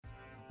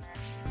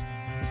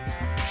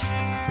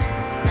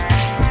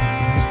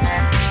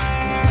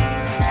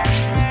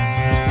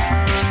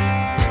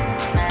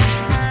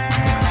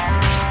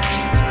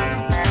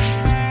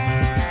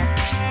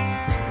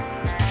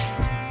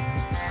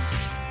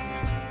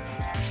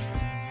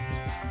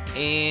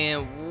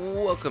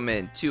And welcome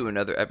into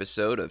another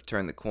episode of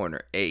Turn the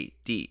Corner, a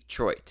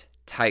Detroit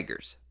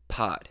Tigers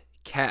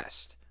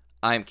podcast.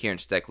 I'm Kieran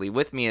Steckley.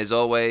 With me, as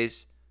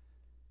always,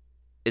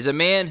 is a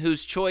man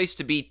whose choice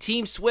to be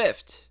Team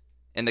Swift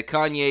in the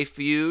Kanye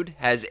feud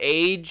has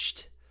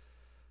aged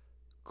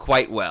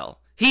quite well.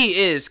 He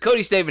is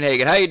Cody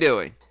Stavenhagen. How you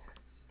doing?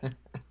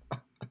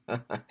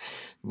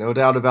 No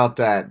doubt about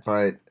that,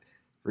 but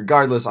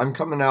regardless, I'm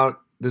coming out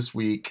this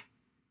week.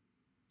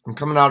 I'm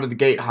coming out of the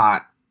gate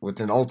hot with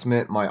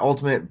my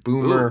ultimate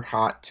boomer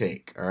hot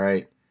take, all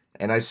right?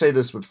 And I say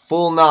this with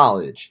full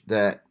knowledge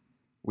that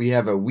we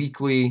have a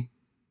weekly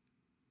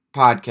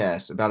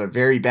podcast about a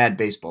very bad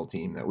baseball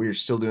team that we are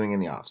still doing in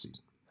the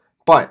offseason.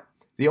 But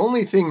the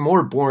only thing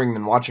more boring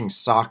than watching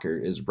soccer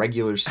is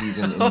regular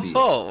season NBA.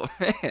 Oh,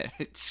 man.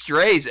 It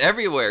strays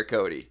everywhere,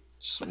 Cody.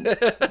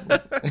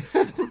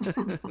 That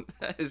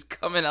is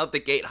coming out the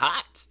gate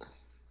hot.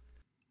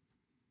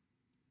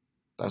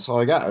 That's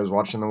all I got. I was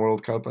watching the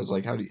World Cup. I was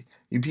like, how do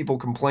you people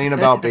complain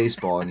about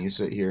baseball and you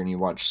sit here and you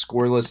watch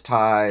scoreless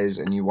ties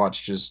and you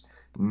watch just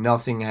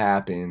nothing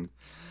happen?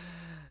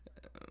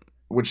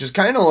 Which is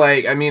kind of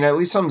like, I mean, at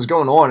least something's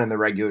going on in the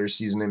regular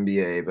season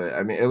NBA, but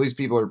I mean, at least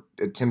people are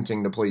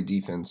attempting to play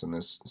defense in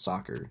this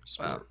soccer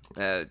sport.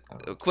 Wow.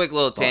 A quick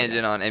little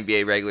tangent on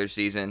NBA regular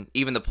season.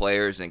 Even the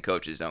players and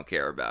coaches don't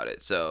care about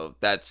it. So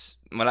that's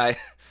when I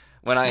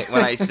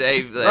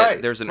say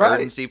that there's an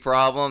urgency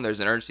problem.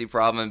 There's an urgency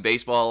problem in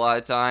baseball a lot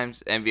of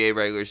times. NBA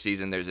regular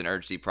season, there's an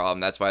urgency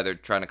problem. That's why they're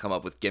trying to come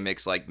up with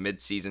gimmicks like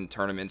mid-season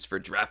tournaments for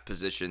draft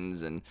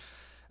positions and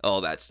all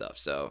that stuff.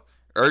 So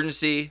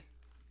urgency.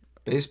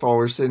 Baseball,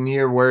 we're sitting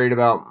here worried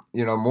about,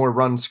 more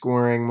run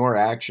scoring, more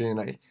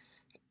action.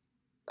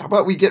 How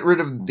about we get rid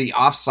of the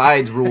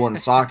offsides rule in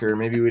soccer?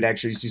 Maybe we'd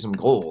actually see some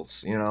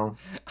goals,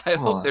 I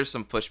hope there's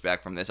some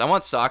pushback from this. I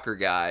want Soccer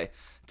Guy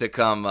to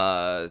come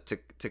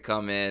to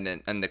come in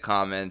and the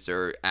comments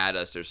or at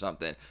us or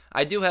something.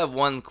 I do have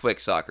one quick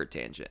soccer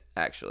tangent,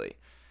 actually.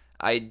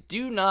 I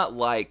do not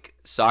like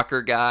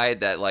Soccer Guy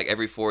that like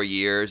every 4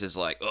 years is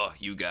like, oh,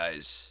 you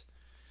guys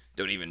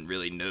don't even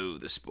really know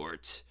the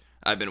sport.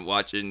 I've been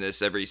watching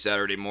this every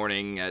Saturday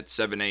morning at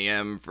 7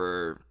 a.m.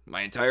 for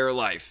my entire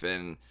life,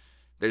 and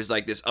there's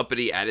like this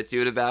uppity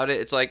attitude about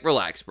it. It's like,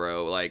 relax,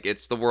 bro. Like,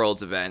 it's the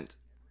world's event.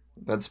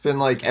 That's been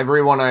like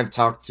everyone I've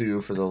talked to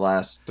for the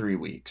last 3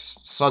 weeks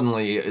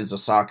suddenly is a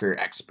soccer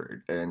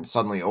expert and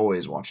suddenly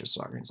always watches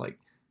soccer. It's like,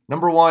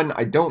 number one,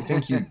 I don't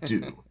think you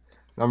do.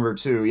 Number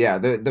two, yeah,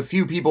 the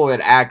few people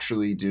that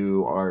actually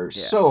do are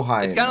so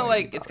high. It's kind of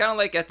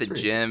like at the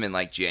gym in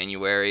like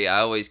January. I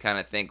always kind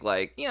of think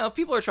like,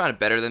 people are trying to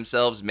better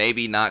themselves,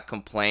 maybe not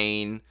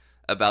complain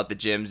about the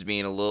gyms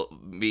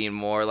being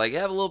more like,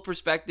 have a little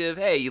perspective.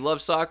 Hey, you love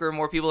soccer,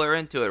 more people are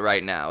into it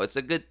right now. It's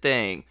a good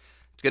thing.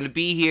 It's going to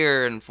be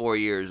here in 4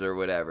 years or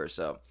whatever.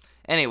 So,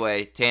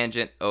 anyway,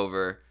 tangent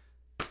over.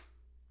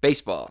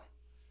 Baseball.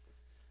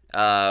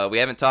 We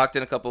haven't talked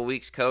in a couple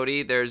weeks,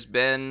 Cody. There's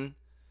been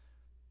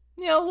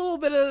a little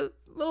bit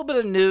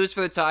of news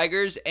for the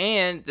Tigers,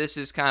 and this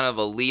is kind of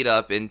a lead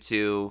up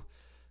into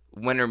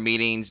winter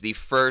meetings, the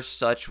first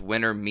such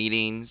winter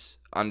meetings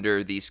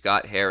under the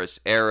Scott Harris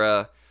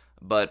era.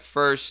 But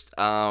first,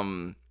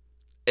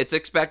 it's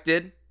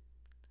expected,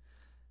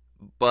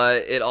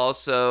 but it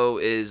also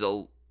is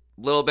a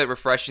little bit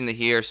refreshing to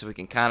hear, so we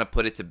can kind of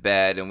put it to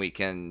bed and we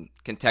can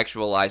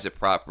contextualize it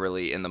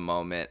properly in the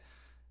moment.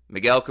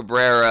 Miguel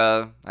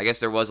Cabrera, I guess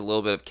there was a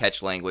little bit of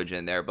catch language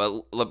in there,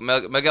 but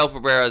Miguel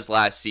Cabrera's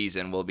last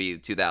season will be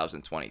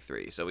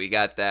 2023. So we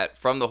got that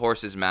from the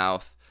horse's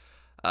mouth.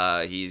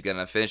 He's going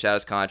to finish out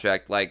his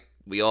contract like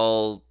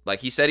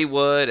he said he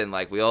would, and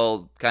like we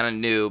all kind of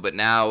knew, but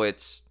now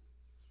it's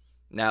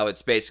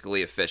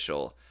basically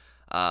official.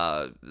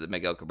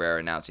 Miguel Cabrera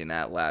announcing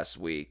that last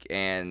week.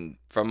 And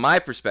from my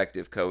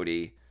perspective,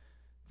 Cody,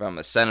 from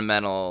a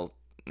sentimental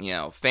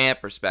fan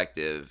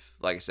perspective,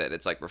 like I said,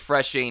 it's like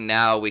refreshing.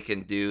 Now we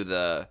can do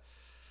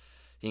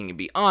he can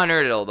be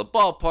honored at all the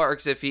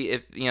ballparks if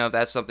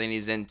that's something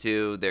he's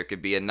into. There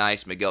could be a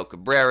nice Miguel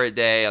Cabrera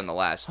day on the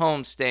last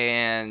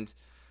homestand.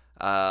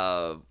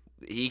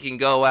 He can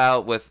go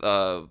out with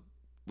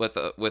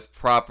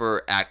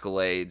proper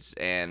accolades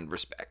and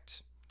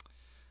respect.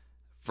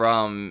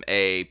 From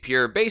a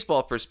pure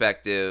baseball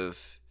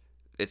perspective,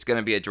 it's going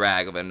to be a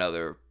drag of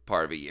another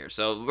part of a year.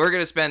 So we're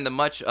going to spend the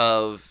much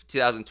of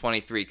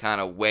 2023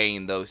 kind of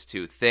weighing those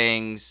two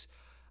things.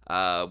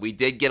 We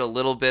did get a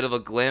little bit of a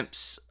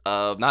glimpse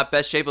of not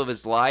best shape of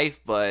his life,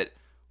 but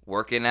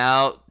working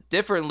out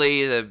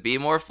differently to be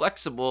more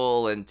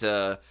flexible and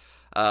to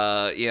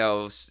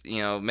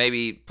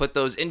maybe put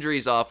those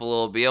injuries off a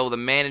little, be able to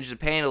manage the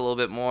pain a little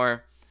bit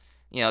more.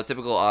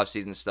 Typical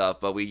offseason stuff,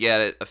 but we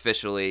get it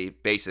officially.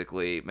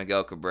 Basically,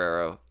 Miguel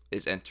Cabrera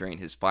is entering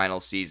his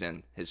final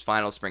season, his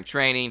final spring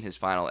training, his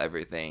final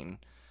everything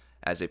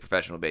as a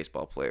professional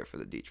baseball player for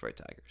the Detroit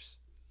Tigers.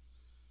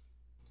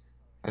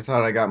 I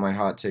thought I got my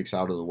hot takes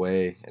out of the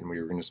way, and we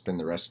were going to spend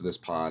the rest of this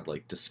pod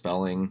like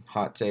dispelling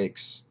hot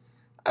takes.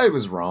 I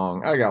was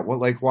wrong. I got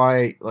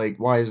why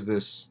is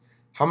this?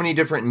 how many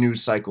different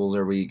news cycles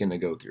are we going to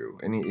go through?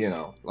 And,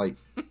 like,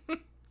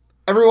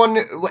 everyone,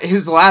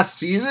 his last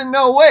season?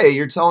 No way.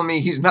 You're telling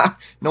me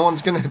no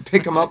one's going to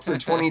pick him up for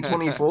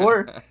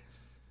 2024?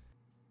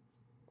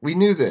 We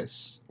knew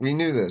this.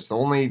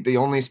 The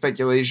only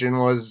speculation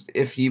was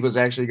if he was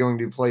actually going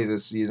to play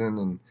this season.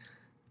 And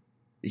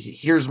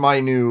here's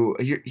my new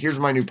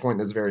point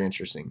that's very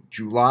interesting.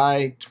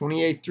 July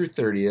 28th through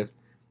 30th,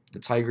 the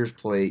Tigers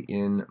play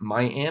in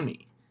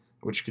Miami,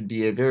 which could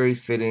be a very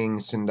fitting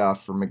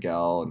send-off for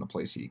Miguel and the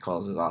place he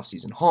calls his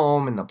offseason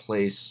home and the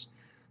place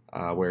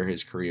where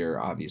his career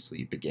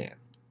obviously began.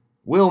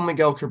 Will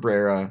Miguel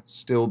Cabrera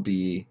still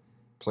be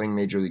playing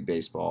Major League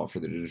Baseball for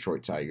the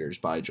Detroit Tigers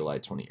by July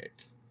 28th?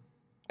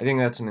 I think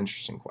that's an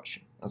interesting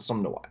question. That's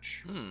something to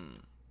watch.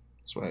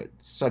 That's what I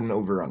said, an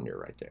over-under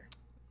right there.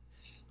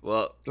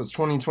 Well, so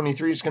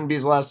 2023 is going to be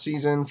his last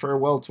season for a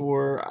World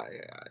Tour.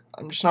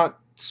 I'm just not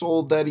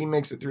sold that he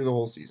makes it through the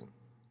whole season.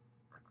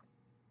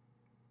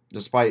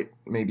 Despite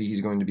maybe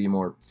he's going to be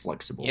more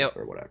flexible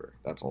or whatever.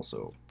 That's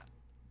also,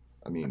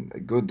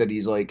 good that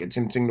he's like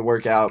attempting to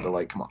work out, but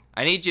like, come on.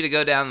 I need you to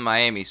go down to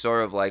Miami,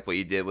 sort of like what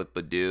you did with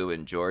Baddoo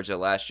in Georgia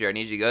last year. I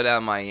need you to go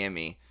down to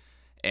Miami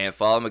and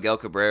follow Miguel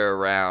Cabrera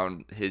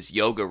around his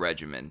yoga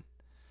regimen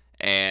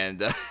and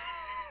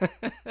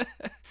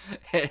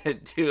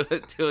do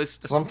a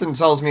Something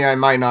tells me I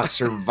might not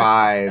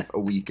survive a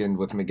weekend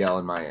with Miguel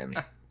in Miami.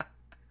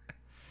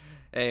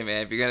 Hey,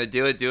 man, if you're going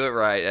to do it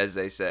right, as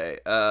they say.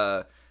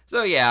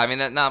 So, yeah,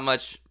 not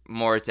much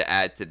more to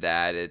add to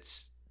that.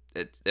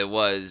 It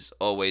was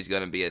always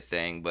going to be a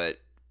thing, but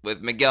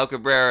with Miguel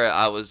Cabrera,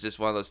 I was just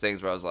one of those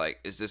things where I was like,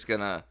 is this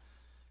going to,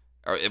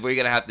 or are we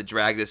going to have to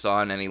drag this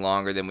on any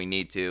longer than we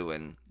need to?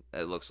 And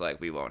it looks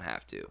like we won't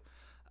have to.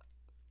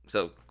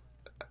 So,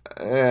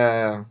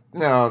 no,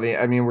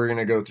 we're going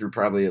to go through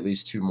probably at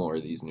least 2 more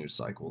of these news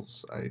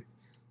cycles.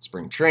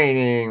 Spring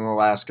training,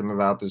 we'll ask him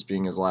about this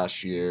being his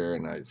last year,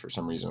 and for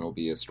some reason it'll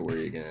be a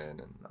story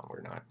again, and no,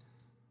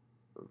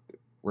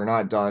 we're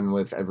not done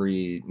with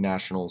every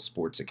national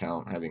sports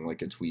account having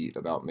like a tweet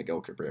about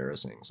Miguel Cabrera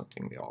saying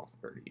something they all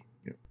already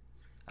knew.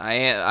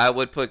 I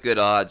would put good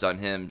odds on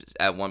him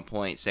at one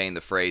point saying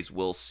the phrase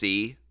 "we'll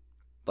see,"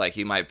 like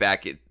he might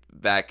back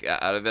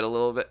out of it a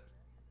little bit.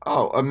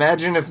 Oh,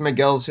 imagine if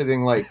Miguel's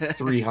hitting like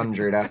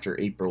 300 after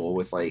April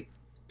with like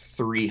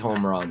 3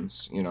 home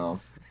runs. Are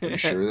you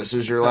sure this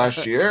is your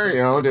last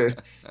year?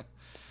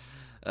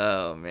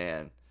 Oh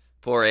man,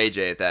 poor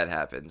AJ if that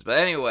happens. But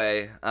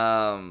anyway,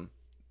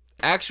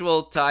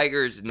 actual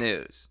Tigers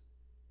news.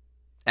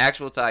 There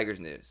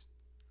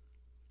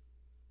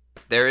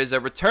is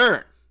a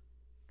return.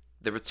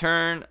 The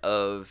return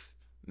of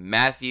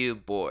Matthew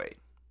Boyd.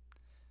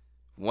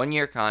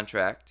 1-year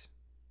contract,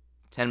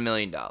 $10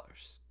 million.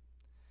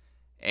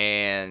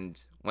 And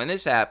when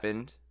this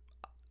happened,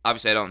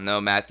 obviously I don't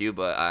know Matthew,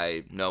 but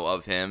I know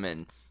of him,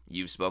 and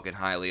you've spoken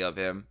highly of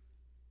him.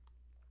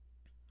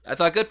 I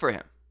thought good for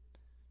him.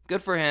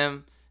 Good for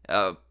him.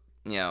 I'm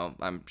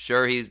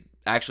sure he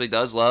actually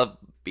does love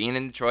being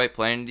in Detroit,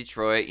 playing in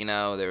Detroit.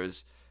 There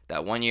was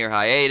that 1-year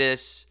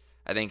hiatus.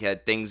 I think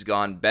had things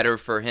gone better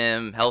for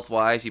him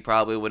health-wise, he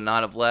probably would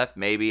not have left.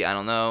 Maybe, I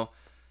don't know.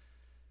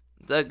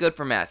 Good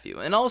for Matthew.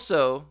 And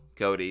also,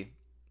 Cody,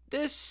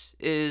 this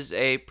is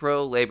a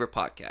pro-labor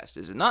podcast,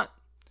 is it not?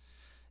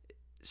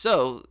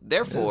 So,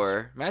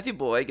 therefore, Matthew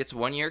Boyd gets a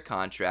 1-year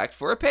contract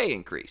for a pay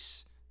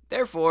increase.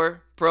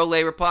 Therefore,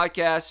 pro-labor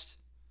podcast,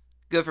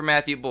 good for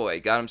Matthew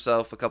Boyd. Got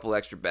himself a couple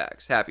extra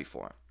bags. Happy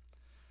for him.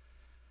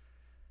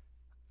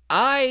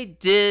 I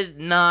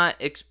did not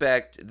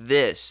expect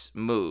this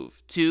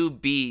move to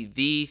be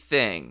the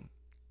thing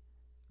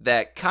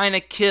that kind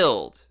of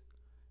killed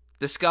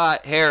the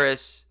Scott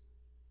Harris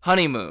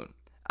honeymoon.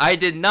 I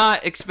did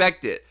not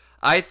expect it.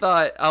 I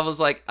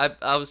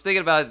was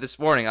thinking about it this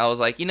morning. I was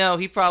like,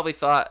 he probably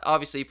thought,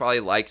 obviously he probably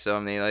likes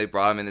him. They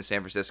brought him into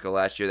San Francisco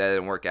last year. That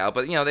didn't work out.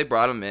 But, they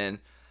brought him in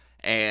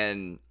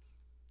and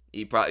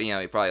he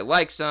probably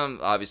likes him.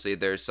 Obviously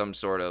there's some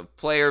sort of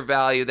player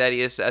value that he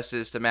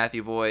assesses to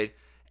Matthew Boyd.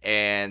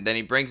 And then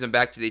he brings him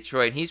back to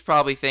Detroit. And he's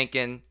probably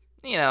thinking,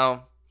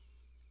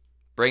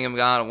 bring him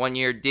on a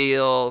 1-year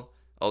deal,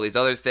 all these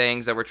other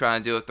things that we're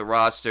trying to do with the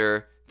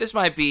roster. This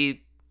might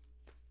be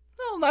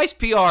a nice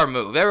PR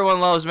move.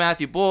 Everyone loves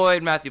Matthew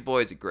Boyd. Matthew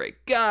Boyd's a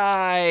great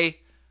guy.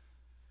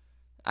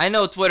 I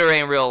know Twitter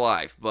ain't real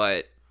life,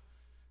 but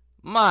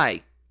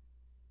my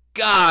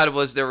God,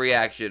 was the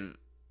reaction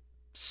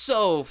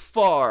so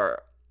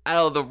far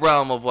out of the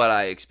realm of what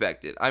I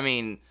expected.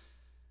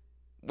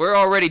 We're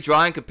already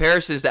drawing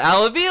comparisons to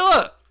Al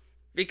Avila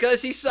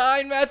because he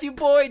signed Matthew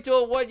Boyd to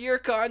a 1-year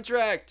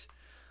contract.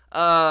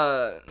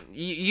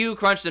 You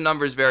crunched the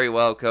numbers very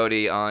well,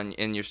 Cody,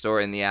 in your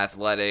story in The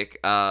Athletic.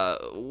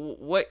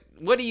 What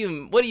do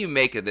you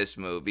make of this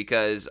move?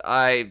 Because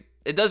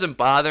it doesn't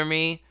bother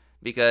me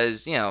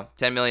because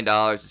 $10 million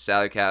is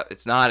salary cap.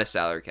 It's not a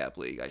salary cap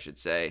league, I should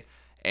say,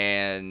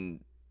 and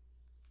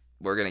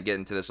we're gonna get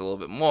into this a little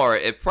bit more.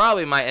 It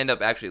probably might end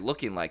up actually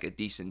looking like a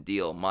decent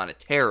deal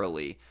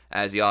monetarily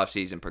as the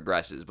offseason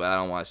progresses, but I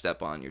don't want to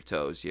step on your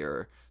toes here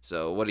or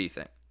So what do you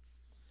think?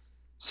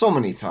 So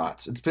many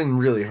thoughts. It's been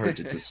really hard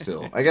to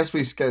distill. I guess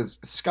because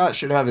Scott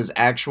should have his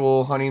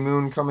actual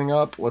honeymoon coming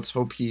up. Let's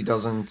hope he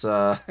doesn't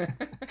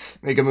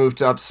make a move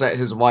to upset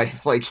his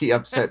wife like he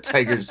upset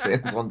Tigers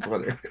fans on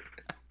Twitter.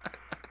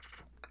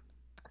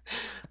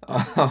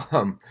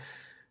 um,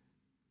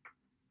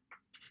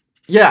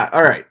 yeah,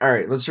 all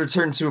right. Let's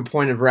return to a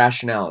point of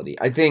rationality.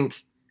 I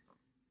think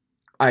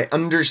I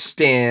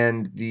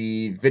understand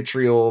the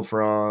vitriol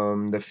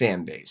from the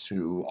fan base,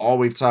 who all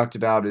we've talked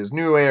about is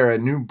new era,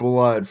 new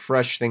blood,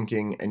 fresh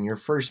thinking, and your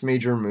first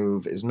major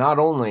move is not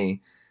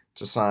only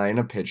to sign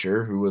a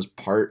pitcher who was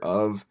part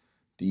of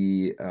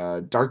the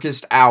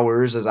darkest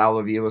hours, as Al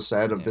Avila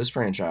said, of this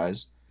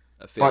franchise,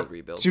 a failed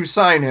rebuild. To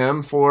sign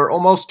him for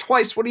almost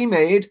twice what he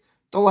made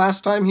the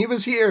last time he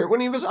was here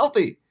when he was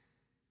healthy.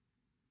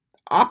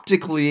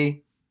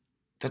 Optically,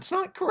 that's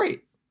not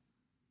great.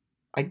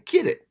 I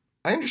get it.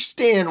 I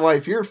understand why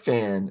if you're a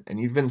fan and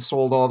you've been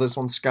sold all this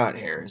on Scott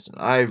Harris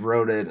and I've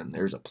wrote it and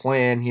there's a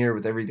plan here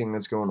with everything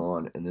that's going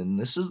on and then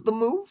this is the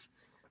move,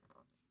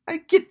 I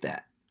get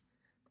that.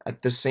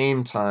 At the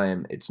same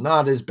time, it's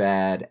not as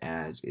bad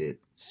as it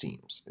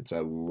seems. It's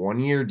a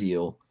 1-year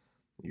deal.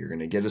 You're going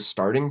to get a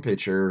starting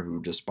pitcher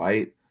who,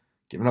 despite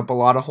giving up a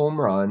lot of home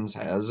runs,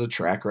 has a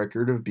track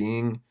record of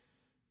being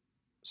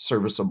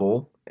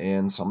serviceable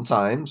and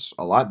sometimes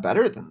a lot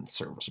better than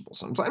serviceable.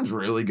 Sometimes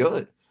really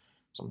good.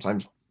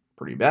 Sometimes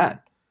pretty bad.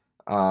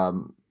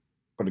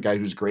 But a guy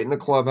who's great in the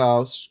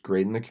clubhouse,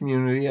 great in the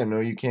community. I know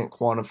you can't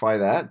quantify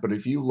that, but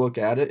if you look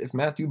at it, if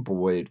Matthew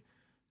Boyd,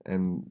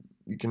 and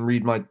you can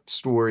read my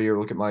story or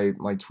look at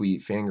my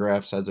tweet,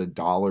 Fangraphs has a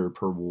 $1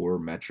 per WAR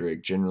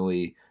metric,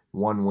 generally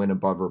 1 win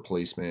above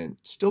replacement,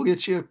 still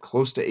gets you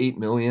close to $8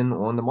 million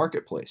on the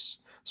marketplace,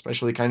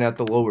 especially kind of at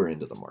the lower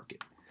end of the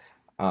market.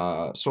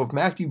 So if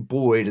Matthew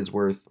Boyd is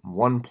worth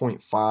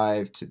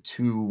 1.5 to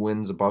 2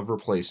 wins above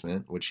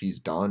replacement, which he's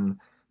done,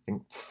 I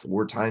think,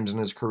 4 times in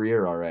his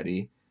career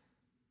already,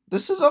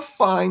 this is a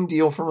fine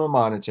deal from a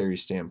monetary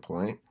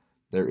standpoint.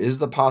 There is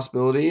the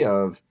possibility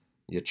of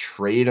you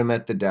trade him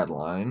at the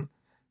deadline.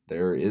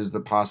 There is the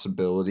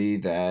possibility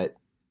that,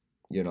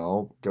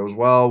 goes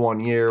well 1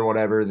 year,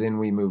 whatever, then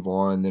we move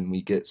on, then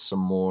we get some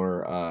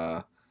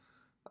more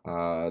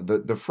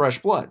the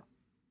fresh blood.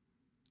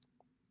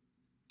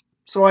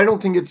 So I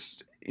don't think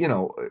it's,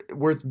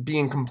 worth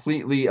being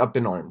completely up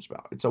in arms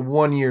about. It's a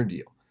 1-year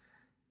deal.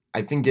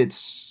 I think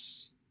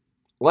it's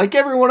like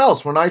everyone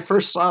else. When I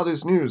first saw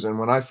this news and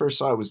when I first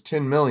saw it was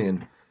 $10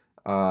 million,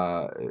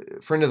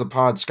 friend of the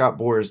pod, Scott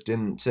Boras,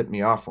 didn't tip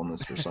me off on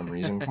this for some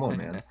reason. Come on,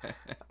 man.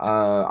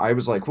 I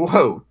was like,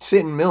 whoa,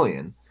 $10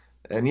 million.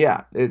 And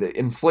yeah,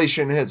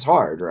 inflation hits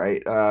hard,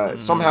 right?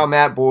 Somehow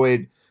Matt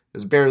Boyd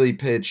has barely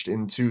pitched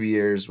in 2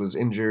 years, was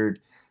injured,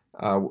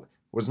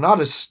 was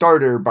not a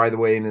starter, by the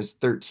way, in his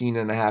 13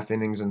 and a half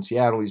innings in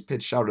Seattle. He's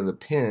pitched out of the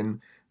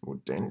pen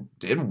and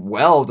did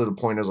well to the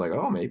point I was like,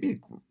 oh,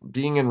 maybe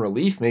being in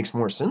relief makes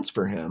more sense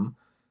for him.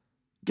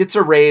 Gets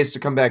a raise to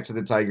come back to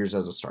the Tigers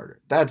as a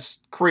starter.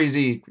 That's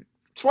crazy.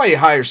 That's why you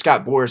hire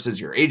Scott Boras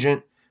as your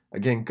agent.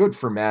 Again, good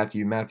for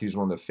Matthew. Matthew's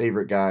one of the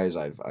favorite guys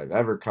I've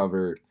ever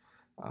covered.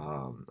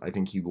 I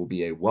think he will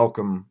be a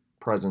welcome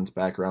presence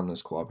back around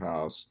this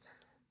clubhouse.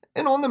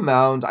 And on the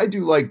mound, I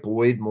do like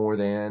Boyd more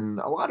than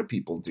a lot of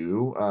people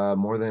do.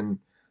 More than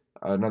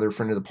another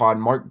friend of the pod,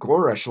 Mark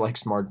Goresh,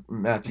 likes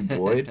Matthew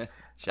Boyd.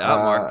 Shout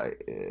out,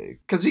 Mark.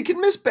 Because he can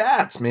miss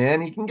bats,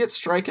 man. He can get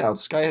strikeouts.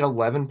 This guy had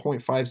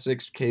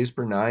 11.56 Ks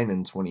per 9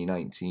 in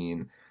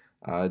 2019.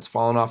 It's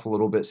fallen off a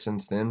little bit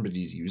since then, but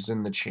he's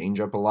using the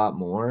changeup a lot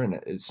more.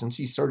 And since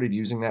he started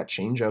using that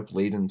changeup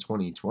late in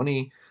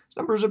 2020, his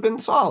numbers have been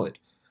solid.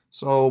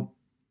 So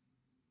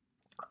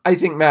I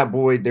think Matt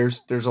Boyd,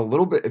 there's a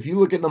little bit, if you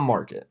look at the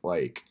market,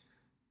 like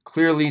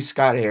clearly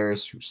Scott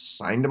Harris, who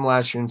signed him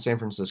last year in San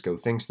Francisco,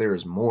 thinks there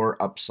is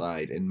more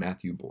upside in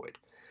Matthew Boyd.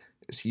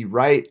 Is he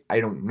right?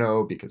 I don't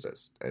know,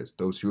 because as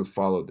those who have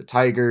followed the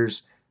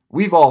Tigers,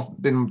 we've all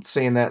been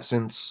saying that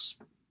since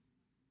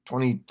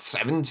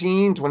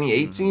 2017,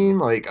 2018,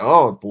 like,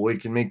 oh, if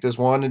Boyd can make this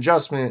one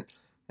adjustment,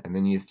 and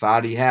then you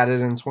thought he had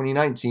it in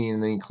 2019,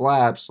 and then he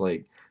collapsed,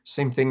 like,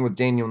 same thing with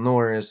Daniel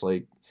Norris,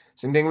 like,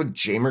 same thing with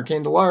Jeimer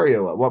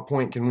Candelario. At what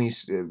point can we,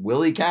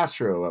 Willie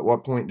Castro, at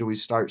what point do we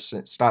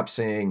stop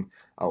saying,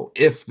 oh,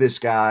 if this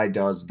guy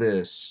does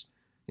this,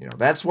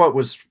 that's what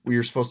we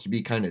were supposed to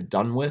be kind of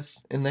done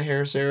with in the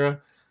Harris era.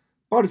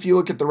 But if you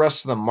look at the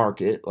rest of the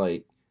market,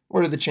 like,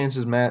 what are the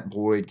chances Matt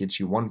Boyd gets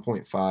you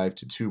 1.5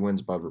 to 2 wins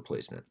above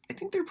replacement? I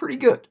think they're pretty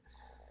good.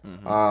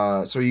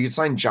 Mm-hmm. So you could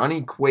sign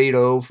Johnny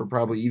Cueto for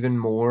probably even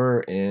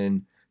more,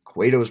 and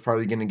Cueto is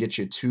probably going to get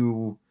you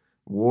 2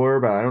 WAR,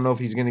 but I don't know if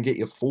he's going to get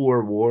you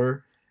 4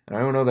 WAR. And I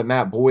don't know that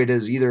Matt Boyd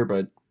is either,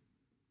 but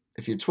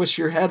if you twist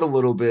your head a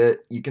little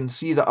bit, you can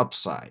see the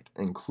upside.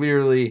 And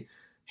clearly,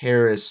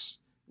 Harris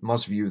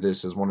must view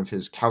this as one of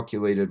his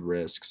calculated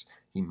risks.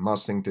 He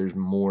must think there's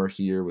more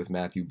here with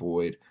Matthew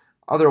Boyd.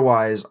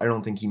 Otherwise, I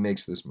don't think he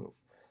makes this move.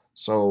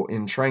 So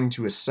in trying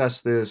to assess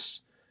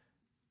this,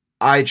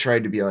 I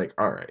tried to be like,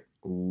 all right,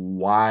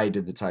 why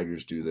did the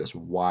Tigers do this?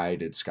 Why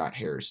did Scott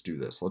Harris do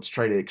this? Let's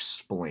try to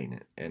explain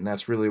it. And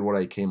that's really what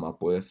I came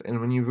up with. And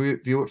when you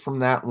view it from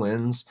that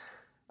lens,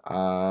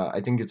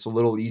 I think it's a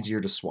little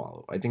easier to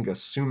swallow. I think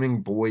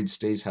assuming Boyd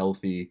stays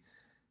healthy,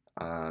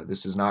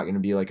 this is not going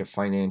to be like a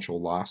financial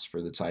loss for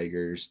the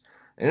Tigers.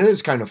 And it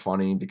is kind of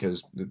funny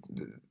because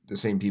the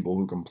same people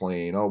who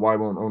complain, oh, why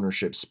won't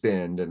ownership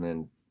spend? And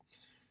then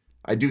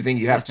I do think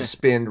you have to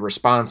spend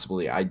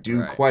responsibly. I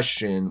do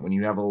question when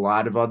you have a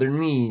lot of other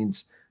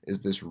needs,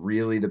 is this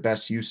really the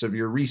best use of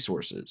your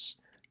resources?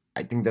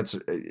 I think that's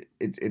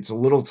it's a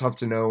little tough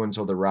to know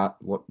until the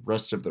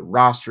rest of the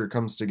roster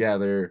comes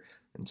together,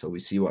 until we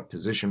see what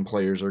position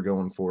players are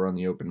going for on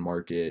the open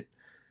market.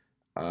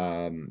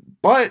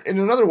 But in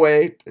another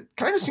way, it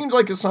kind of seems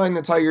like a sign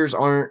that Tigers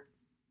aren't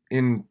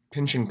in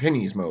pinching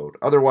pennies mode.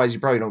 Otherwise, you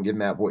probably don't give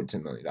Matt Boyd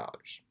 $10 million.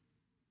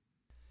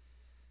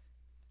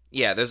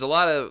 Yeah, there's a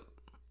lot of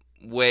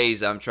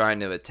ways I'm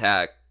trying to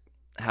attack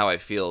how I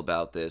feel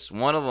about this.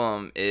 One of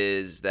them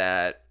is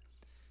that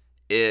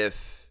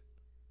if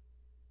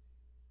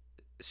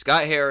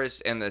Scott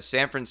Harris and the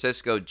San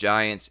Francisco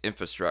Giants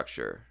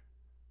infrastructure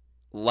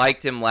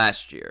liked him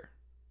last year,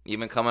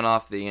 even coming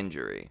off the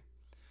injury,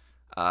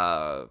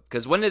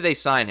 because when did they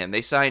sign him?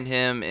 They signed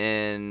him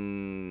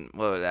in,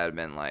 what would that have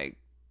been like?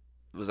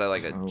 Was that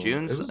like a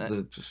June?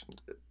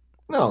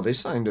 No, they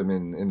signed him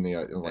in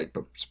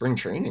the spring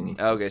training.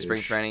 Okay,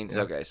 spring training. Yeah.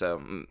 Okay,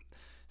 so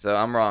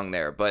I'm wrong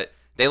there, but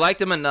they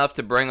liked him enough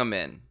to bring him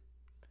in,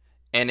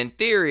 and in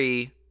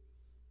theory,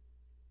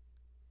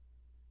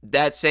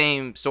 that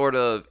same sort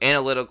of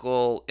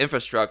analytical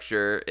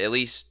infrastructure, at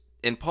least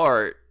in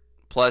part,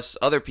 plus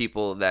other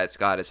people that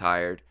Scott has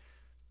hired,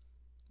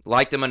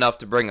 liked him enough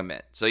to bring him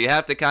in. So you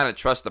have to kind of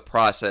trust the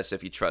process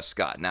if you trust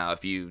Scott. Now,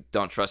 if you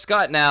don't trust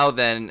Scott now,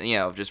 then,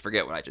 just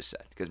forget what I just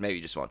said, because maybe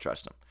you just won't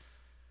trust him.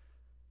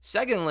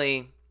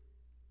 Secondly,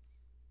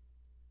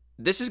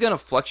 this is going to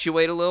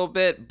fluctuate a little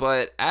bit,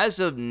 but as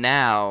of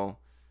now,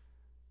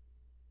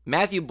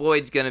 Matthew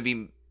Boyd's going to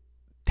be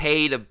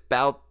paid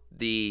about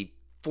the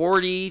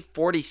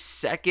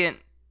 42nd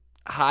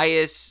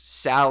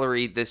highest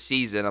salary this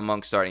season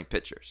among starting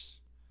pitchers.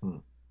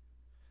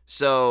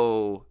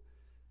 So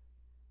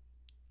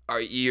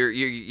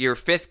your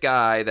fifth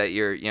guy that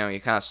you're kind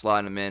of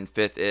slotting him in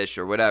fifth-ish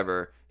or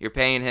whatever, you're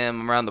paying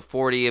him around the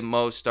 40 at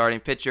most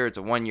starting pitcher. It's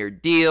a 1-year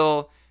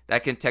deal.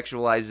 That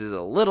contextualizes it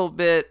a little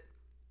bit.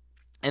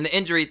 And the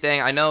injury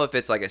thing, I know if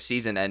it's like a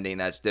season ending,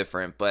 that's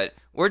different, but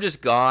we're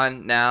just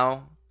gone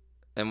now.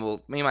 And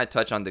we might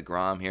touch on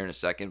DeGrom here in a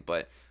second,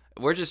 but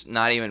we're just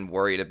not even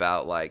worried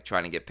about like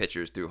trying to get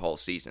pitchers through whole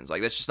seasons.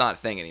 Like that's just not a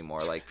thing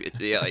anymore.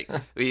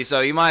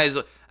 So you might as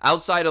well,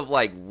 outside of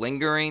like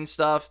lingering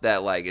stuff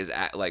that like is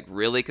like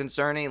really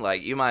concerning,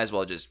 like you might as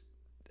well just,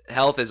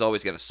 health is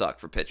always going to suck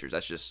for pitchers.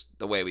 That's just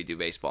the way we do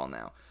baseball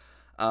now.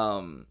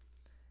 And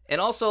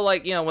also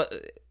like,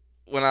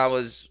 when I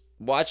was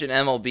watching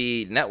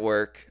MLB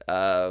Network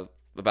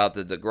about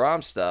the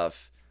DeGrom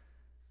stuff,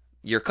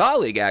 your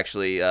colleague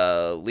actually,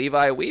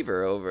 Levi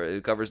Weaver who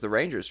covers the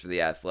Rangers for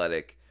The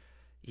Athletic,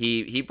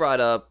 he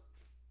brought up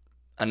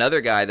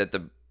another guy that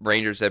the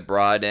Rangers had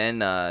brought in,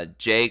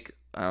 Jake,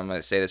 I'm going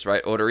to say this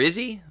right,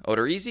 Odorizzi. My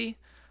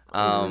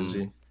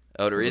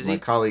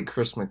colleague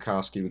Chris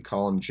McCoskey would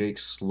call him Jake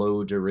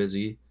Slow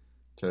Derizzi,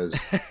 because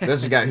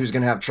that's a guy who's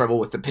going to have trouble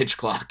with the pitch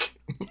clock.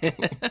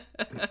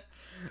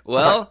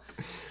 Well,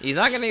 he's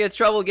not going to get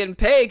trouble getting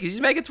paid because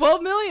he's making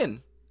 $12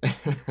 million.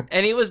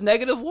 And he was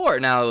negative WAR.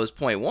 Now it was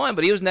 0.1,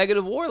 but he was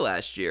negative WAR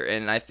last year.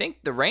 And I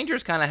think the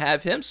Rangers kind of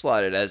have him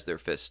slotted as their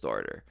fifth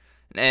starter.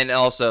 And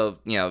also,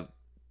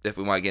 if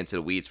we want to get into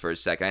the weeds for a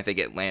second, I think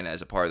Atlanta,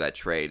 as a part of that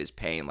trade, is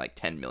paying like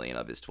 $10 million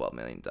of his $12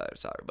 million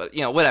salary. But,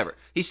 whatever.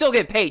 He's still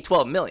getting paid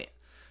 $12 million.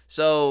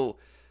 So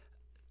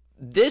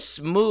this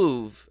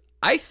move,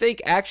 I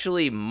think,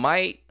 actually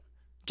might,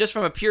 just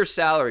from a pure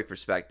salary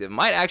perspective,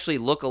 might actually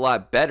look a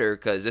lot better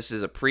because this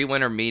is a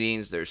pre-winter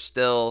meetings. There's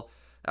still,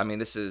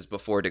 this is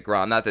before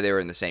DeGrom. Not that they were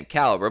in the same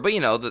caliber, but,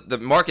 the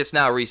market's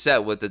now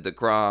reset with the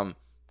DeGrom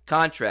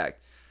contract.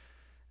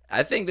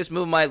 I think this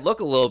move might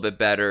look a little bit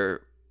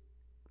better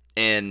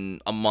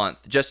in a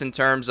month, just in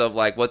terms of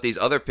like what these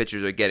other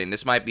pitchers are getting.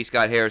 This might be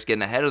Scott Harris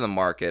getting ahead of the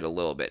market a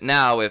little bit.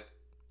 Now, if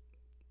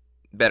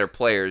better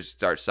players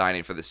start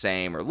signing for the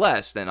same or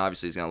less, then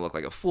obviously he's going to look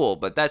like a fool,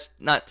 but that's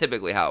not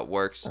typically how it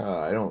works.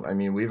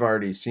 We've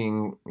already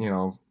seen,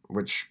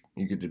 which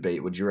you could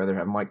debate. Would you rather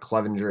have Mike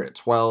Clevinger at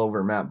 12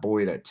 or Matt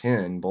Boyd at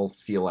 10? Both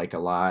feel like a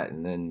lot.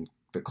 And then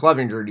the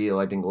Clevinger deal,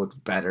 I think, looks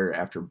better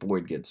after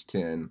Boyd gets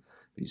 10.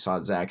 You saw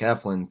Zach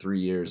Eflin 3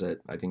 years at,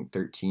 I think,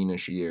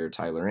 13-ish a year.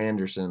 Tyler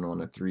Anderson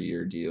on a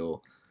 3-year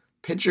deal.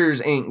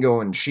 Pitchers ain't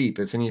going cheap.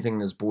 If anything,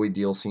 this Boyd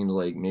deal seems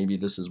like maybe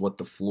this is what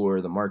the floor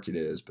of the market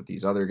is. But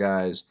these other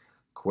guys,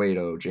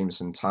 Cueto,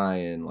 Jameson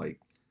Tyon,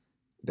 like,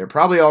 they're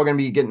probably all going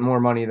to be getting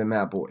more money than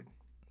Matt Boyd.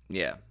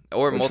 Yeah,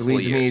 or which multiple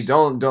leads years. Me,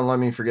 don't let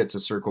me forget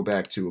to circle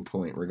back to a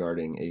point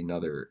regarding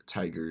another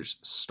Tigers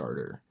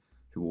starter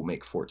who will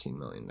make $14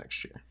 million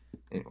next year.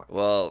 Anyway.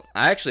 Well,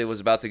 I actually was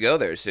about to go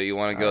there, so you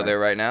want to go there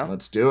right now?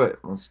 Let's do it.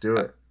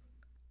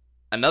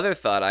 another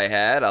thought I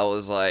had, I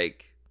was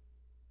like,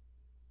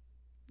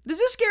 does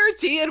this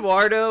guarantee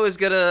Eduardo is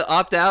gonna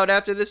opt out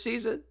after this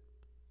season?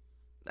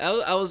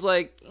 I was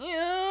like,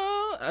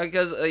 yeah,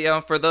 because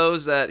for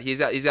those that he's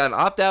got an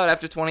opt out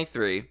after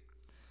 23.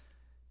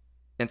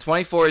 In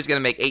 24 he's gonna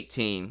make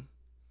 18.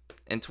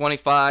 In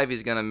 25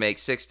 he's gonna make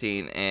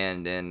 16,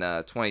 and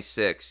in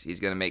 26 he's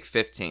gonna make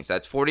 15. So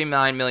that's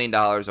 $49 million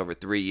over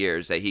 3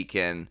 years that he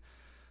can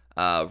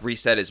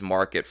reset his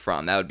market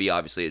from. That would be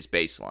obviously his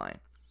baseline.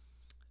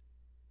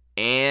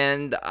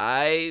 And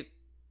I'm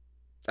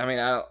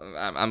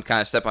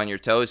kind of stepping on your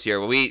toes here.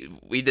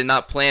 We did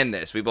not plan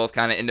this. We both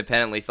kind of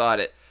independently thought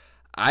it.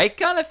 I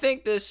kind of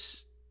think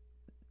this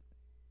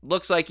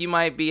looks like you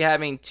might be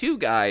having 2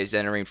 guys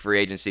entering free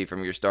agency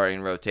from your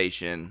starting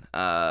rotation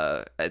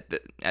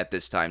at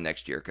this time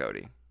next year,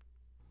 Cody.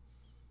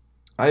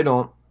 I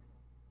don't.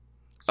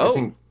 So I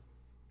think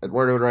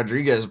Eduardo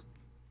Rodriguez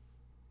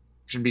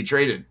should be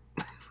traded.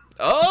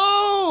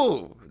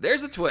 Oh,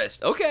 there's a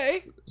twist.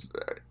 Okay.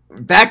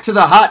 Back to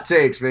the hot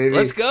takes, baby.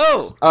 Let's go.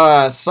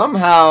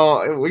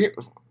 Somehow,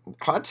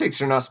 hot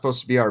takes are not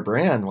supposed to be our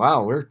brand.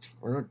 Wow, we're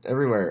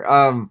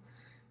everywhere.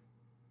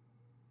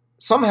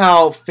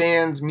 Somehow,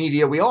 fans,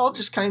 media, we all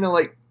just kind of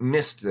like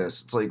missed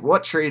this. It's like,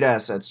 what trade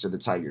assets do the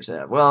Tigers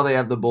have? Well, they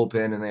have the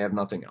bullpen and they have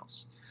nothing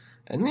else.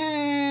 And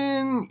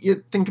then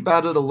you think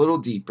about it a little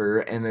deeper,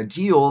 and a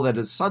deal that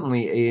has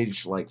suddenly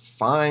aged like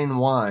fine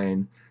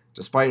wine,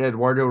 despite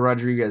Eduardo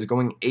Rodriguez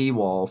going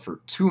AWOL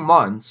for 2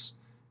 months,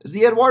 is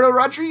the Eduardo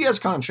Rodriguez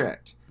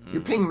contract.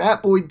 You're paying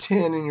Matt Boyd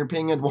 10 and you're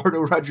paying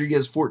Eduardo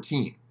Rodriguez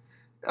 14.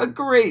 A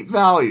great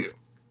value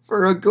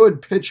for a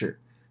good pitcher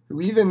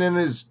who even in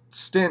his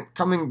stint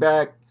coming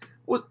back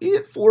was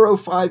at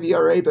 4.05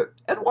 ERA, but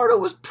Eduardo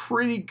was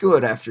pretty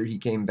good after he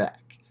came back.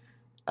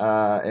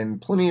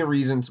 And plenty of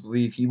reason to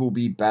believe he will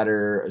be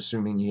better,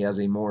 assuming he has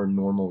a more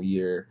normal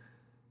year.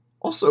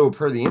 Also,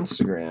 per the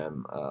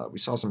Instagram, we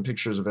saw some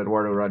pictures of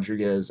Eduardo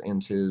Rodriguez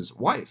and his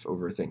wife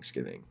over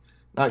Thanksgiving.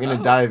 Not going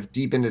to dive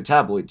deep into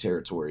tabloid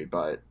territory,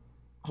 but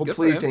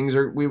hopefully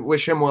we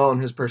wish him well in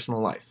his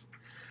personal life.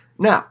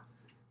 Now,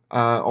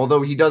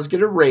 although he does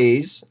get a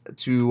raise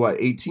to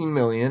 $18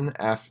 million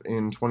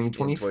in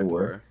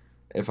 2024,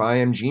 if I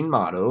am Gene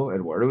Motto,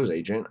 Eduardo's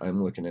agent,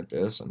 I'm looking at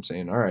this. I'm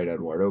saying, all right,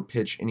 Eduardo,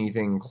 pitch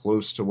anything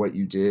close to what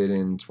you did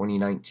in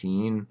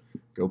 2019.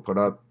 Go put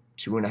up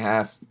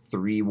 2.5,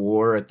 3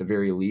 WAR at the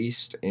very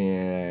least,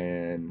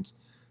 and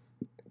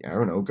I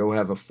don't know, go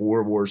have a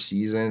 4 WAR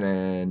season,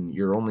 and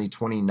you're only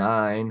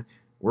 29.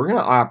 We're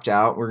gonna opt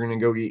out. We're gonna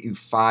go get you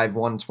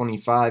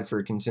 125 for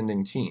a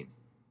contending team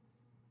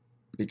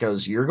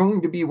because you're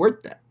going to be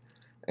worth that.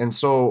 And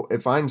so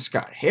if I'm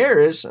Scott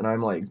Harris and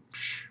I'm like,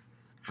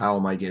 how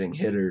am I getting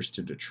hitters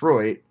to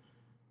Detroit?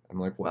 I'm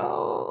like,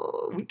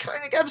 well, we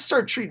kind of got to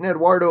start treating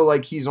Eduardo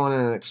like he's on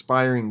an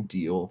expiring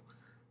deal.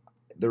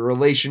 The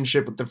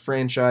relationship with the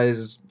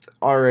franchise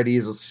already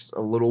is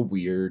a little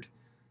weird.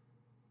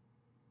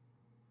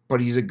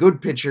 But he's a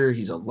good pitcher.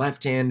 He's a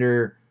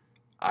left-hander.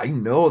 I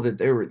know that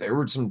there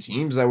were some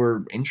teams that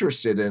were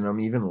interested in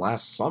him even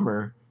last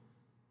summer.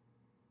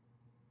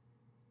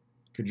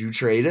 Could you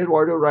trade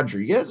Eduardo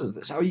Rodriguez? Is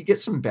this how you get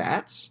some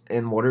bats?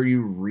 And what are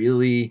you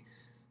really...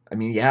 I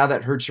mean, yeah,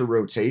 that hurts your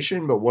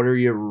rotation, but what are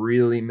you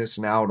really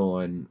missing out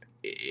on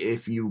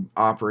if you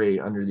operate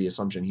under the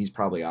assumption he's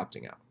probably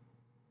opting out?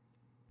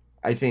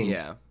 I think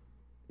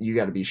you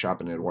got to be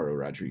shopping Eduardo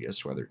Rodriguez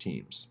to other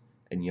teams,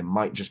 and you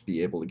might just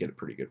be able to get a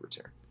pretty good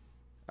return.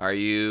 Are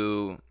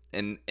you,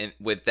 and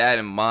with that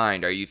in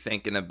mind, are you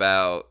thinking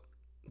about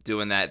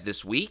doing that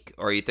this week,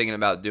 or are you thinking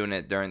about doing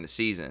it during the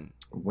season?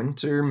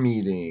 Winter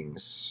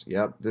meetings.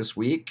 Yep, this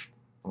week.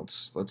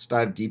 Let's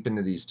dive deep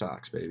into these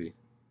talks, baby.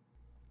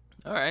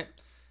 All right.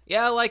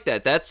 Yeah, I like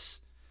that.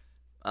 That's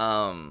it's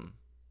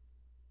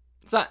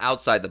not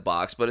outside the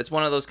box, but it's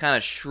one of those kind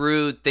of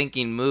shrewd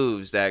thinking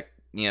moves that,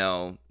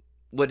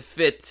 would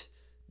fit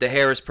the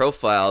Harris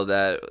profile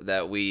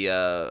that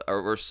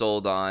we're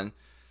sold on,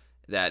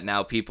 that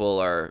now people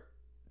are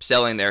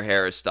selling their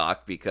Harris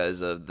stock because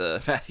of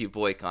the Matthew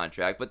Boyd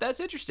contract. But that's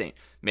interesting.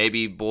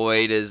 Maybe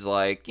Boyd is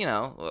like,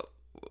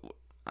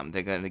 I'm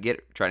thinking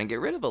trying to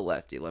get rid of a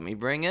lefty. Let me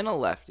bring in a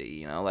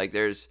lefty.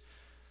 There's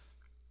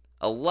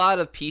a lot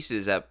of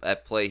pieces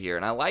at play here,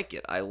 and I like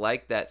it. I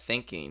like that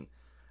thinking.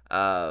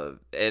 And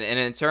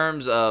in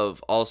terms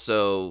of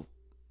also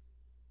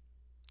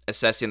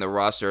assessing the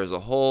roster as a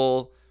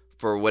whole,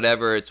 for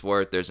whatever it's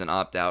worth, there's an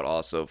opt-out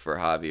also for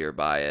Javier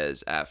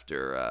Baez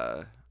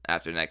after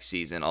next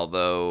season,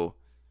 although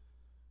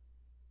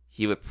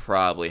he would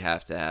probably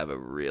have to have a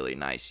really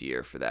nice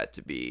year for that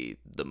to be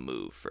the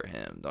move for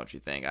him, don't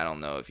you think? I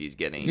don't know if he's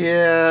getting...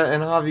 Yeah,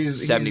 and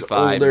Javi's he's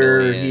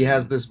older. Million. He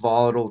has this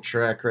volatile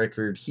track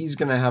record. He's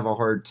going to have a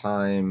hard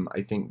time,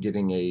 I think,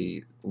 getting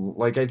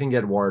I think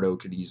Eduardo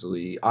could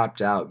easily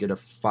opt out, get a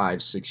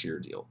 5-6 year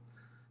deal.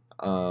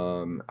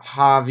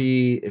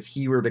 Javi, if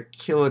he were to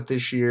kill it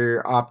this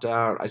year, opt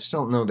out, I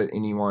still don't know that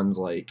anyone's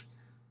like,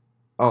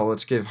 oh,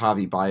 let's give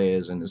Javi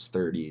Baez in his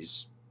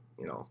 30s,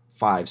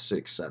 5,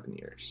 6, 7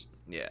 years.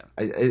 Yeah.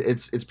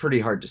 It's pretty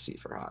hard to see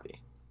for Hottie.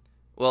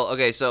 Well,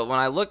 okay, so when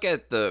I look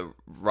at the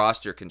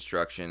roster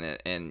construction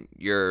and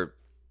your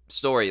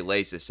story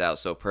lays this out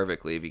so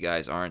perfectly, if you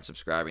guys aren't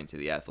subscribing to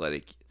The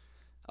Athletic,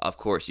 of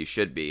course you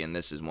should be, and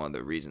this is one of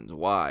the reasons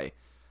why.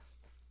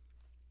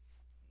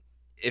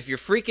 If you're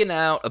freaking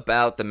out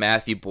about the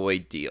Matthew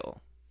Boyd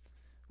deal,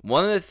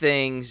 one of the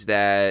things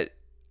that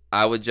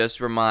I would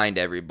just remind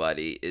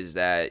everybody is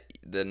that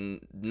the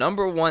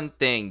number one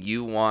thing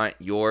you want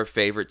your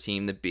favorite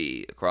team to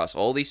be across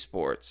all these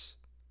sports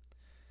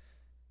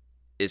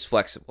is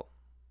flexible.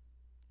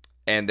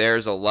 And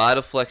there's a lot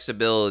of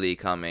flexibility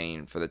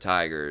coming for the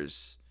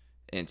Tigers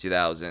in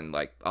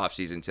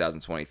offseason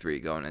 2023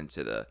 going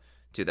into the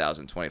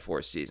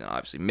 2024 season.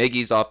 Obviously,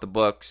 Miggy's off the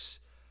books.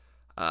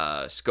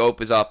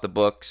 Scope is off the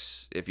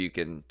books. If you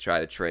can try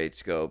to trade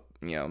Scope,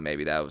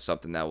 maybe that was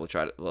something that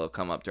will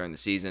come up during the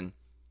season.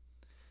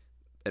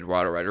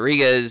 Eduardo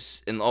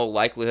Rodriguez, in all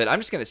likelihood, I'm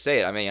just going to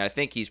say it. I mean, I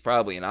think he's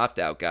probably an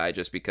opt-out guy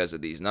just because of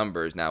these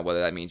numbers. Now,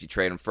 whether that means you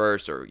trade him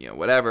first or,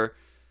 whatever.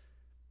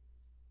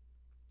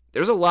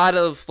 There's a lot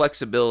of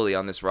flexibility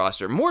on this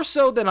roster, more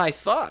so than I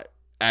thought,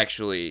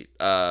 actually,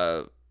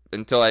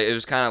 until it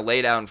was kind of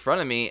laid out in front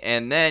of me.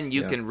 And then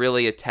you can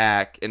really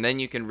attack, and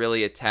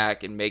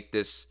make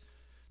this.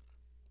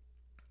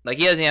 Like,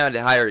 he hasn't even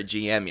hired a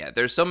GM yet.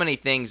 There's so many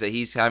things that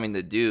he's having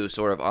to do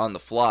sort of on the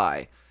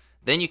fly.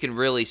 Then you can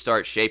really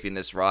start shaping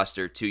this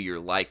roster to your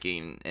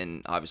liking,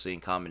 and obviously in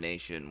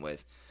combination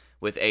with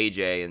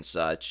AJ and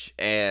such.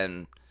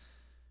 And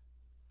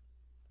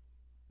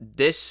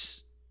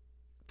this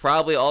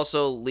probably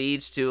also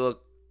leads to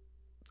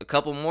a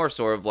couple more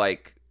sort of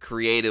like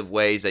creative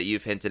ways that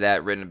you've hinted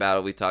at, written about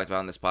it, we talked about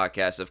on this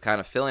podcast, of kind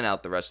of filling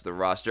out the rest of the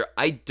roster.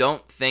 I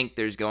don't think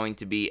there's going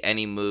to be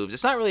any moves.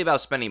 It's not really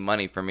about spending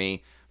money for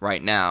me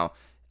right now.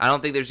 I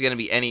don't think there's going to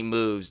be any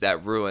moves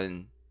that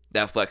ruin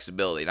that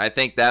flexibility. And I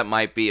think that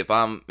might be, if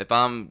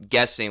I'm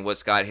guessing what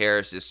Scott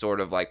Harris is sort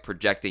of like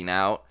projecting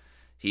out,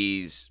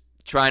 he's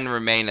trying to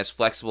remain as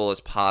flexible as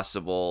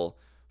possible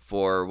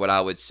for what I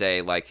would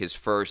say like his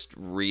first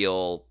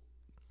real,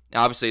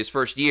 obviously his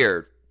first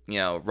year,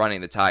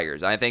 running the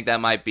Tigers. I think that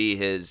might be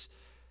his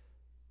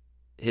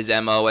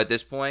MO at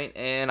this point,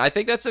 and I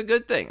think that's a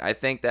good thing. I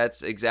think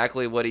that's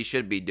exactly what he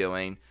should be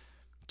doing.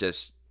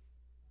 Just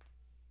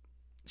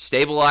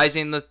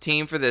stabilizing the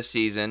team for this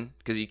season,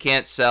 because you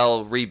can't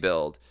sell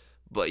rebuild,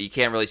 but you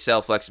can't really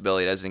sell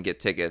flexibility. It doesn't get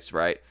tickets,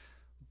 right?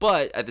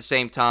 But at the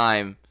same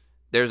time,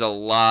 there's a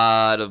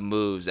lot of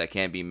moves that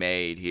can be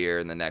made here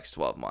in the next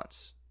 12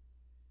 months.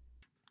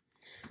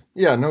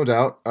 Yeah, no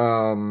doubt.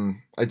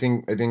 I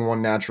think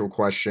one natural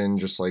question,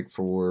 just like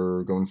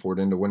for going forward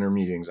into winter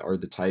meetings, are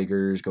the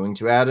Tigers going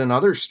to add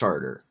another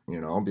starter?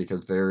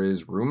 Because there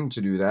is room to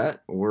do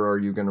that, or are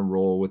you going to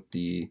roll with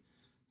the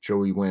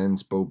Joey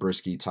Wentz, Bo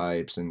Brisky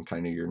types, and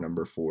kind of your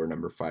number 4,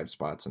 number 5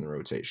 spots in the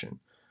rotation?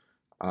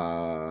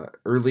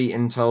 Early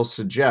intel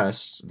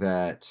suggests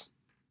that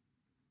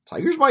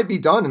Tigers might be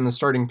done in the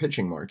starting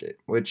pitching market,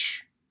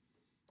 which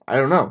I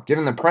don't know.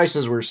 Given the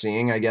prices we're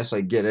seeing, I guess I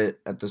get it.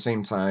 At the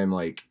same time,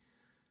 like,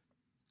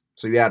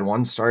 so you had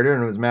one starter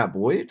and it was Matt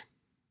Boyd?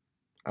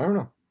 I don't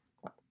know.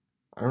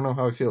 I don't know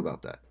how I feel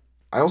about that.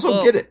 I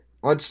also get it.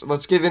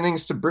 Let's give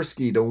innings to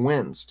Brisky, to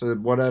Wentz, to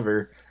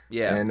whatever.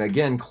 Yeah. And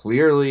again,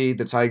 clearly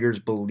the Tigers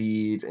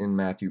believe in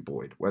Matthew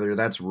Boyd. Whether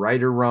that's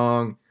right or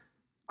wrong,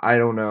 I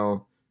don't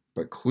know.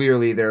 But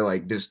clearly they're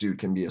like, this dude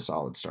can be a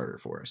solid starter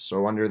for us.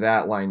 So under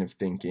that line of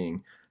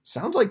thinking,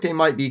 sounds like they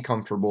might be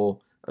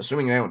comfortable,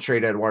 assuming they don't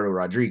trade Eduardo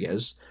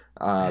Rodriguez,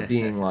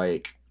 being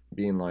like,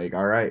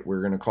 all right,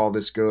 we're going to call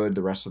this good.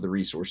 The rest of the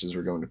resources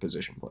are going to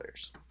position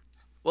players.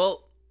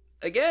 Well,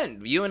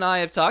 again, you and I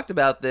have talked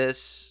about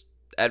this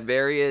at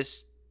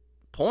various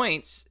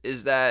points,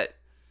 is that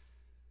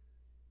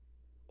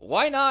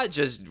why not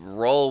just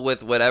roll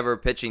with whatever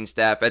pitching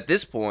staff at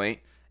this point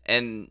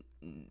and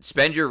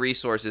spend your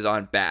resources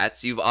on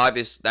bats?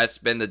 That's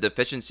been the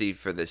deficiency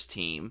for this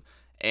team,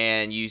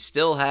 and you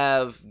still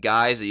have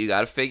guys that you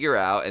got to figure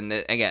out. And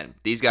again,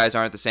 these guys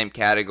aren't the same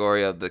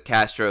category of the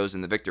Castros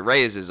and the Victor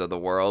Reyes of the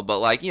world, but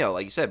like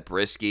you said,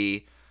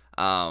 Brisky,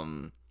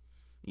 you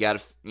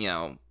got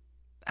to,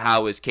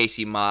 how is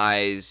Casey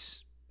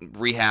Mize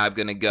rehab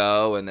going to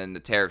go? And then the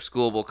Tarek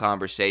Schoolable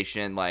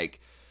conversation, like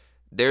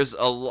there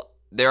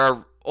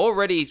are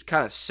already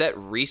kind of set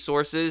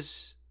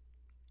resources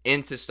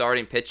into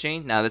starting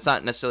pitching. Now, that's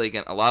not necessarily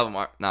going to,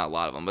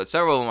 but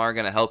several of them are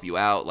going to help you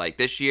out. Like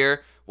this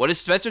year, what does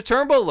Spencer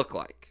Turnbull look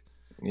like?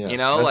 Yeah,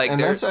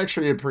 that's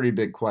actually a pretty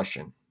big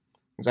question,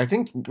 because I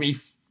think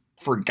we've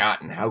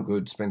forgotten how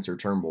good Spencer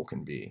Turnbull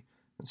can be.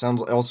 It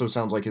also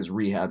sounds like his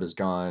rehab has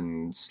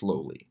gone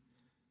slowly.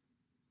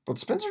 But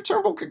Spencer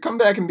Turnbull could come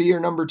back and be your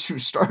number 2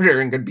 starter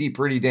and could be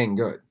pretty dang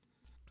good.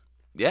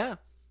 Yeah.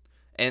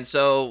 And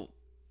so,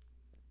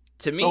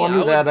 to me, so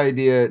under that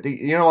idea,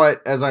 you know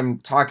what? As I'm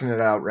talking it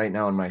out right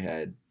now in my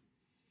head,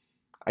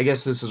 I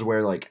guess this is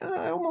where, like,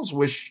 I almost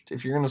wish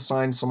if you're going to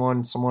sign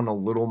someone a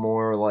little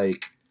more,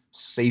 like,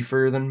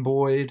 safer than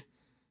Boyd.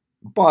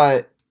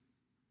 But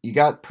you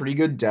got pretty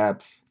good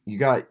depth. You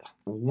got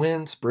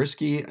Wentz,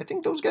 Brisky. I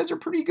think those guys are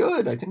pretty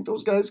good. I think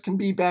those guys can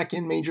be back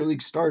in major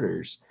league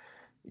starters.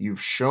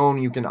 You've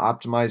shown you can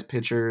optimize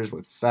pitchers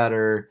with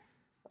Fetter.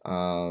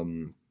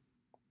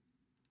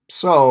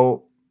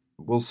 So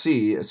we'll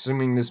see.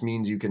 Assuming this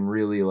means you can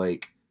really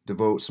like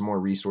devote some more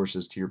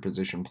resources to your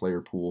position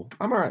player pool,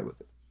 I'm all right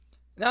with it.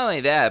 Not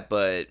only that,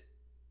 but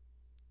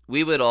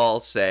we would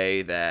all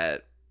say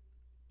that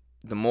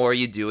the more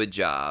you do a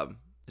job,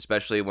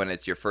 especially when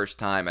it's your first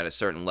time at a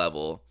certain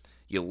level,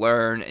 you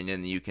learn and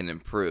then you can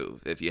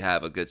improve if you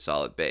have a good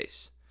solid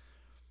base.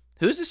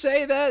 Who's to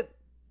say that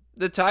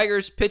the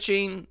Tigers'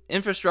 pitching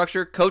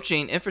infrastructure,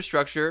 coaching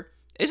infrastructure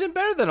isn't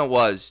better than it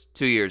was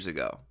 2 years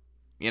ago?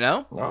 You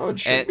know? Oh, it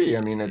should be.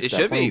 I mean, it's it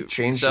should definitely be.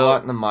 changed So, a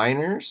lot in the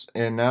minors.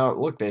 And now,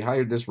 look, they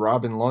hired this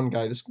Robin Lund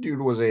guy. This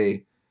dude was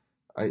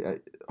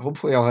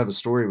hopefully I'll have a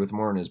story with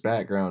more in his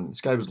background.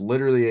 This guy was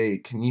literally a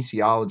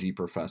kinesiology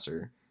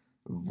professor,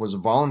 was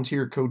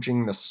volunteer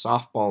coaching the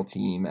softball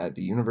team at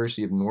the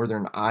University of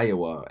Northern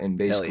Iowa, and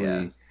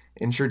basically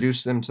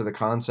introduced them to the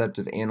concept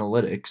of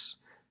analytics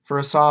for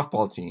a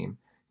softball team.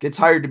 Gets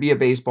hired to be a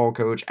baseball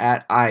coach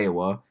at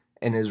Iowa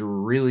and is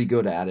really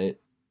good at it.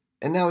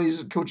 And now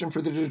he's coaching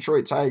for the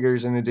Detroit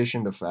Tigers in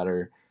addition to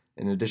Fetter,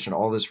 in addition to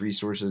all this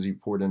resources you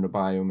poured into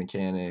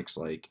biomechanics.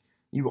 Like,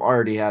 you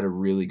already had a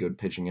really good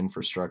pitching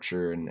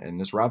infrastructure,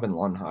 and this Robin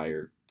Lund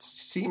hire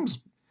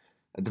seems,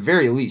 at the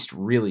very least,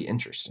 really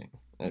interesting.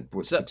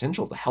 With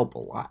potential to help a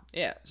lot.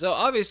 Yeah. So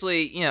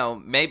obviously,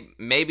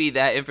 maybe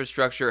that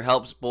infrastructure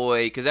helps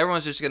Boyd, because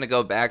everyone's just going to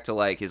go back to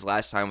like his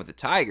last time with the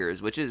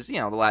Tigers, which is,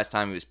 the last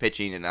time he was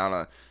pitching and on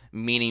a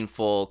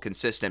meaningful,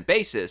 consistent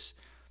basis.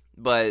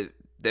 But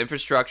the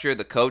infrastructure,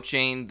 the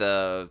coaching,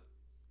 Boyd's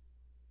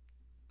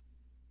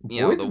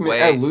the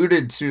way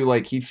alluded to,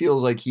 like, he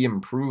feels like he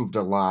improved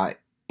a lot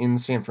in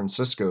San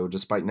Francisco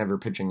despite never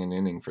pitching an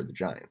inning for the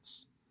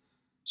Giants.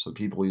 So the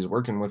people he's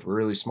working with were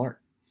really smart.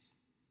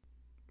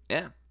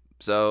 Yeah.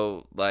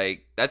 So,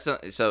 like, if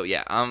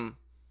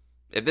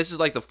this is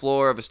like the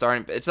floor of a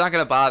starting, it's not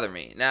going to bother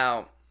me.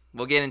 Now,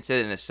 we'll get into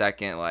it in a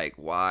second, like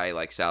why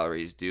like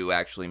salaries do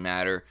actually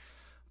matter.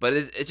 But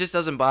it just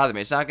doesn't bother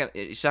me. It's not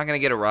gonna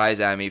get a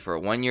rise out of me for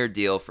a 1-year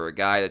deal for a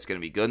guy that's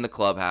gonna be good in the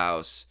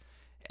clubhouse.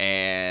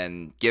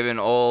 And given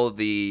all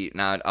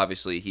now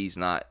obviously he's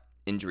not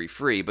injury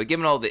free, but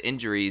given all the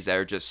injuries that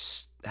are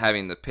just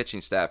having the pitching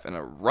staff in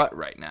a rut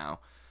right now,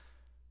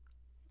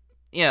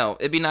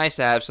 it'd be nice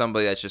to have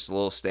somebody that's just a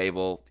little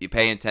stable. You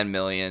pay him $10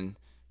 million,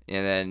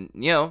 and then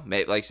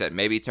like I said,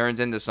 maybe he turns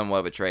into somewhat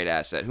of a trade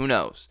asset. Who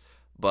knows?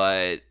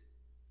 But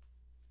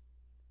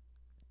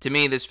to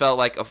me, this felt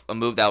like a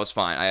move that was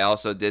fine. I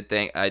also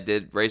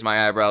did raise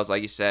my eyebrows,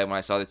 like you said, when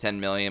I saw the $10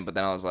 million. But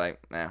then I was like,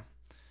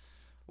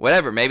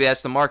 whatever. Maybe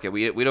that's the market.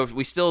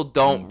 We still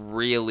don't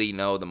really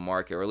know the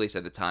market, or at least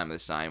at the time of the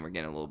sign, we're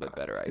getting a little bit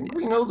better idea.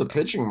 We know the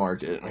pitching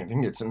market, and I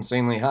think it's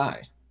insanely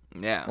high.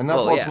 Yeah, and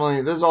that's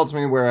this is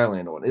ultimately where I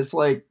land on it. It's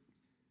like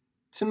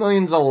 $10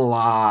 million's a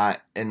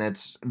lot, and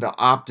the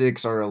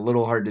optics are a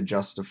little hard to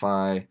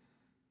justify,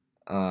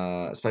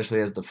 especially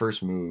as the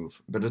first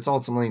move. But it's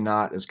ultimately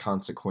not as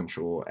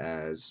consequential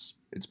as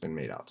it's been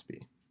made out to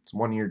be. It's a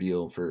 1-year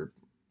deal for a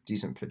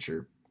decent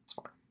pitcher. It's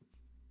fine.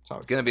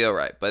 It's gonna be all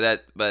right.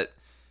 But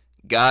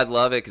God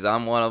love it, because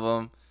I'm one of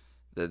them.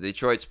 The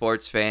Detroit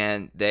sports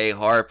fan, they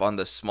harp on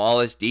the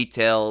smallest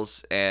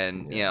details,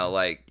 and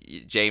like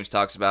James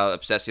talks about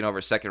obsessing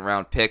over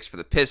second-round picks for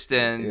the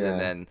Pistons, and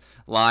then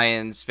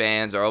Lions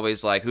fans are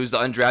always like, "Who's the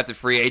undrafted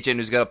free agent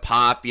who's gonna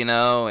pop?"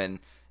 And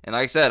like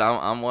I said,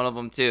 I'm one of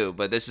them too.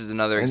 But this is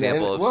another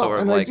example of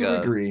sort of like I do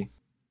agree.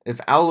 If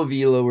Al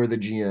Avila were the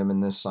GM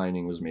and this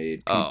signing was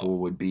made, people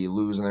would be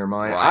losing their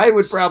mind. Right. I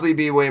would probably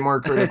be way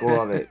more critical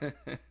of it.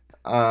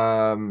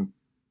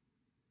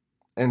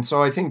 And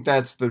so I think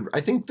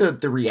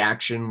the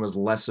reaction was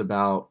less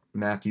about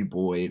Matthew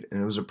Boyd,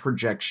 and it was a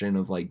projection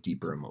of like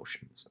deeper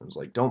emotions. It was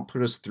like, don't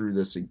put us through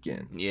this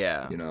again.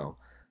 Yeah.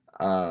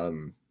 I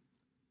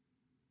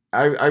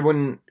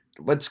wouldn't.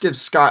 Let's give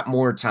Scott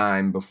more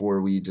time before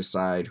we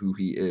decide who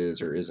he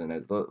is or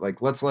isn't.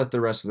 Like, let's let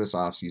the rest of this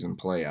offseason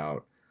play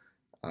out.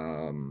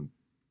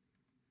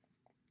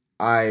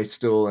 I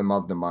still am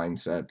of the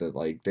mindset that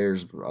like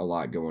there's a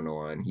lot going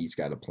on. He's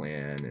got a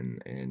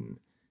plan, and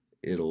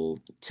it'll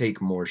take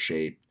more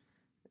shape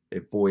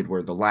if Boyd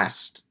were the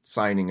last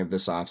signing of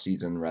this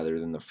offseason rather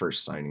than the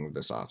first signing of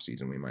this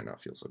offseason. We might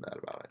not feel so bad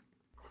about it.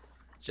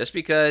 Just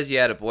because you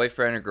had a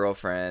boyfriend or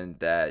girlfriend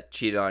that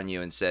cheated on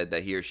you and said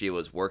that he or she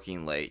was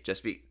working late,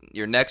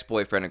 your next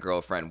boyfriend or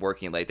girlfriend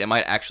working late, they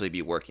might actually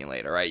be working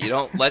late, all right? You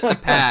don't let the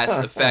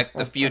past affect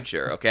the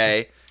future,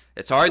 okay?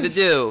 It's hard to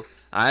do.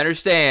 I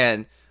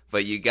understand,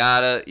 but you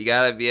gotta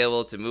be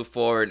able to move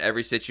forward, and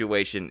every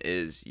situation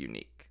is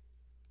unique.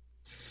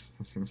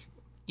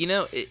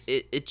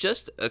 It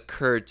just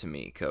occurred to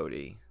me,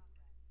 Cody,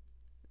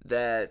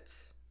 that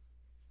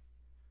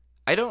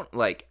I don't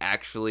like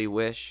actually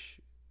wish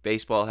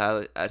baseball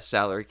had a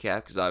salary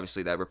cap, because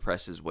obviously that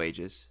represses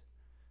wages.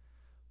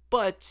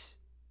 But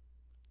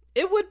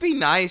it would be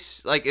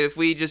nice, like, if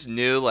we just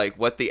knew like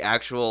what the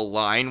actual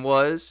line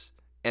was,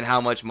 and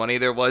how much money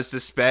there was to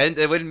spend,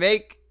 it would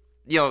make,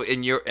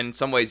 in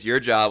some ways your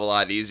job a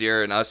lot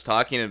easier and us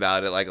talking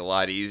about it like a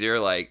lot easier.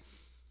 Like,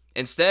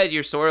 instead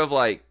you're sort of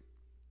like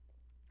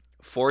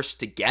forced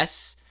to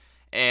guess.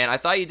 And I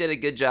thought you did a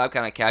good job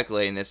kind of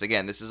calculating this.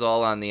 Again, this is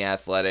all on The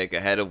Athletic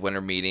ahead of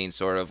winter meetings,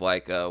 sort of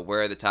like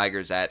where are the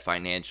Tigers at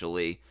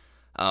financially,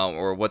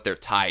 or what they're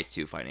tied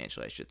to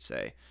financially, I should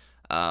say,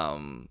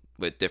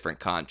 with different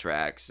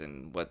contracts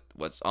and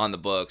what's on the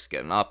books,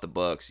 getting off the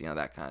books,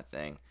 that kind of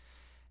thing.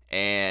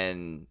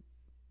 And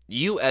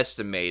you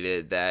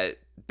estimated that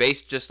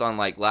based just on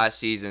like last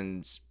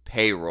season's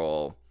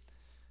payroll,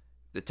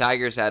 the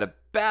Tigers had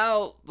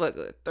about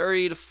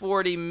 30 to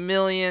 40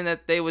 million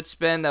that they would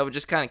spend that would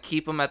just kind of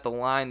keep them at the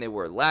line they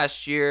were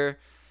last year.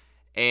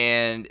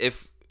 And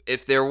if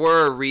there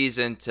were a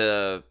reason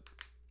to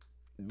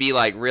be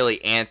like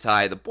really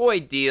anti the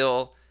Boyd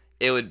deal,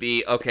 it would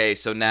be, okay,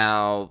 so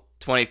now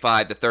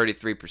 25 to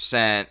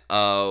 33%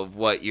 of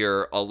what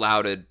your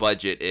allowed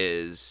budget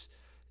is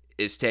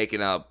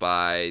taken up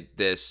by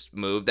this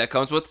move that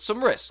comes with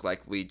some risk,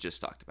 like we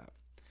just talked about.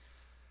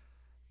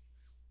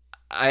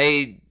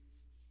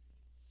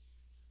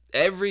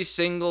 Every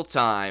single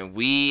time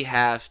we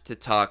have to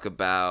talk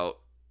about,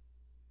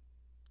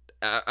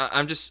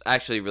 I'm just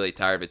actually really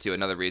tired of it too.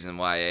 Another reason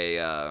why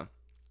a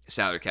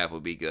salary cap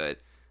would be good.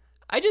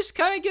 I just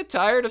kind of get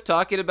tired of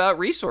talking about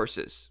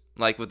resources,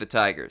 like with the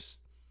Tigers.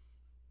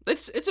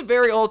 It's a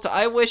very old.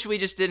 I wish we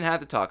just didn't have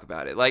to talk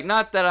about it. Like,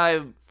 not that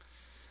I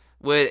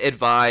would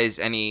advise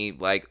any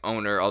like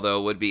owner, although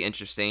it would be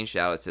interesting.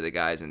 Shout out to the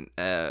guys in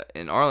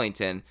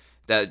Arlington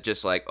that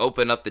just like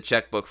open up the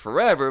checkbook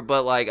forever.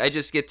 But like, I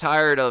just get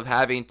tired of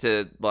having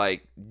to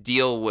like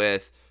deal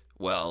with,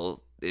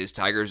 well, is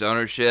Tigers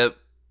ownership,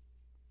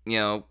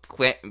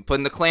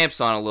 putting the clamps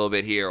on a little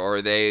bit here, or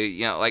are they,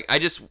 like, I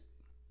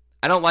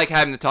don't like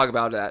having to talk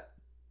about that,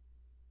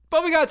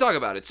 but we got to talk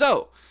about it.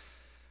 So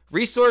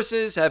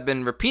resources have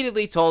been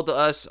repeatedly told to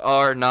us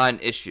are not an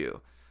issue.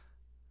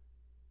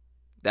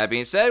 That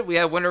being said, we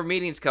have winter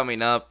meetings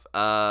coming up.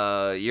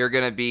 You're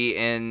going to be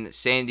in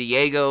San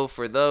Diego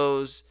for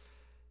those.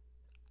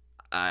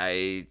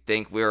 I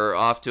think we're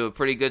off to a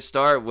pretty good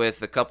start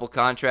with a couple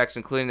contracts,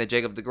 including the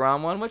Jacob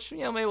deGrom one, which,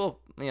 maybe we'll,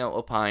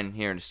 opine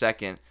here in a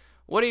second.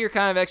 What are your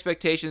kind of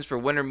expectations for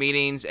winter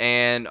meetings,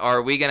 and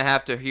are we going to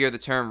have to hear the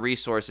term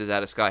resources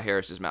out of Scott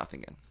Harris's mouth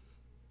again?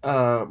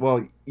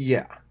 Well,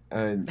 yeah.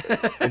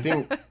 I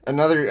think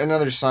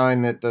another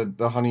sign that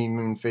the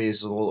honeymoon phase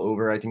is a little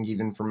over. I think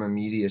even from a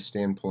media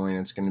standpoint,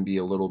 it's going to be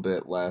a little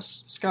bit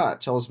less, Scott,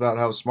 tell us about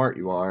how smart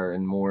you are,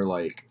 and more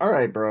like, all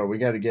right, bro, we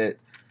got to get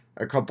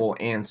a couple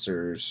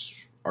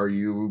answers. Are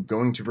you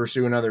going to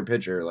pursue another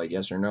pitcher? Like,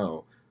 yes or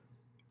no?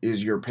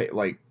 Is your pay,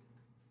 like,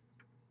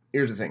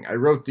 here's the thing. I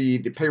wrote the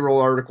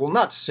payroll article,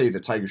 not to say the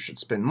Tigers should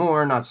spend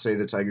more, not to say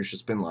the Tigers should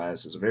spend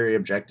less. It's a very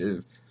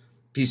objective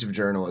piece of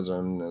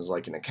journalism. Is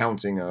like an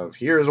accounting of,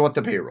 here's what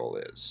the payroll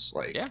is.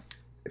 Like, yeah.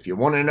 If you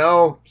want to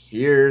know,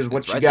 here's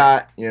what you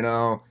got.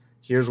 There.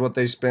 Here's what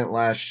they spent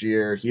last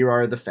year. Here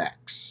are the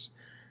facts.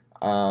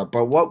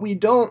 But what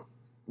we've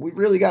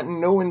really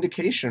gotten no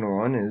indication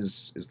on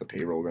is the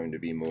payroll going to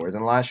be more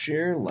than last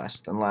year,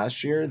 less than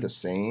last year, the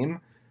same?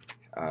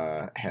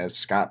 Has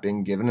Scott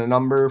been given a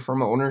number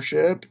from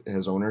ownership?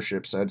 Has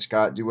ownership said,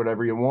 Scott, do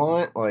whatever you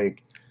want?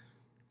 Like,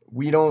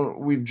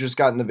 we've just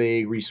gotten the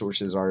vague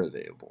resources are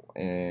available.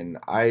 And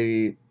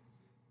I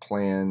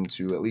plan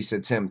to at least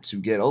attempt to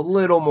get a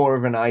little more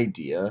of an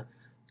idea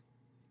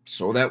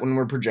so that when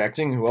we're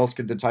projecting who else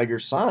could the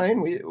Tigers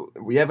sign,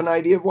 we have an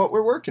idea of what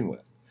we're working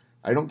with.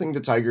 I don't think the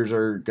Tigers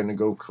are going to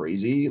go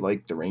crazy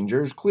like the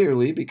Rangers,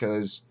 clearly,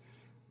 because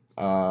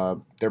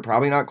they're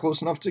probably not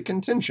close enough to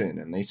contention,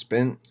 and they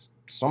spent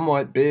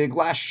somewhat big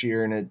last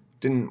year and it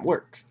didn't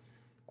work.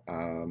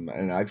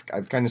 And I've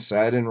kind of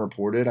said and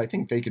reported, I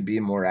think they could be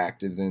more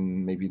active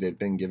than maybe they've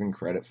been given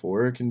credit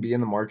for. It can be in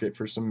the market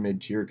for some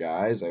mid-tier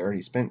guys. I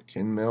already spent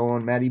 $10 million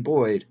on Matty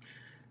Boyd.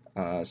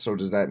 So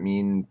does that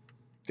mean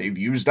they've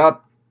used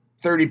up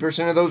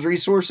 30% of those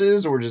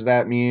resources, or does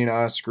that mean,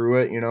 screw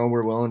it,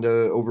 we're willing to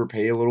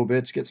overpay a little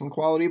bit to get some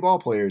quality ball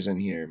players in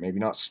here? Maybe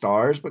not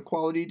stars, but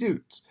quality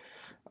dudes.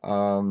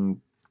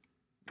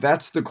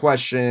 That's the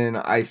question.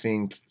 I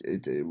think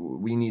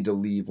we need to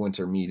leave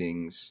winter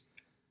meetings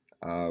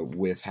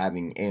with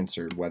having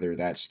answered, whether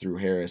that's through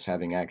Harris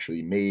having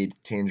actually made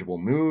tangible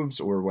moves,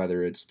 or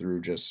whether it's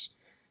through just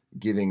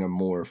giving a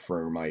more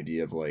firm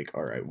idea of like,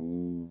 all right,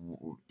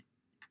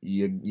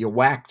 you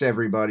whacked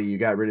everybody, you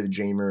got rid of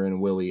Jamer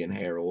and Willie and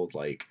Harold,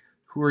 like,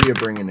 who are you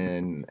bringing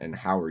in and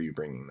how are you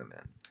bringing them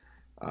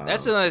in?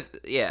 That's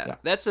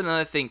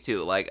another thing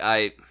too. Like,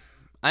 I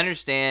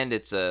understand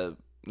it's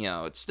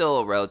it's still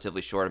a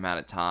relatively short amount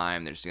of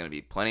time. There's going to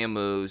be plenty of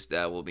moves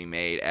that will be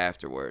made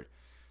afterward.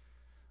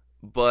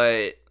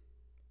 But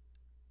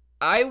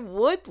I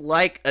would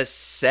like a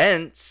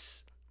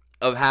sense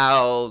of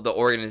how the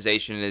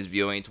organization is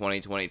viewing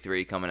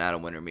 2023 coming out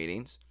of winter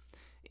meetings.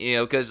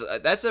 Because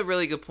that's a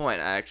really good point,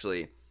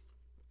 actually.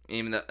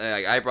 Even though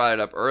I brought it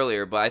up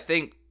earlier, but I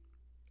think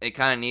it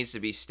kind of needs to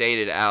be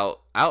stated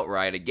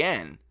outright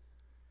again.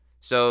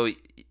 So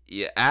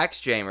you axe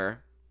Jamer,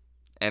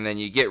 and then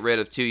you get rid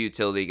of 2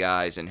 utility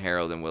guys in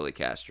Harold and Willie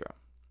Castro.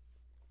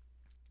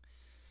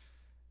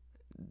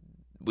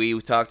 We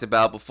talked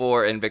about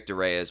before, and Victor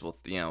Reyes will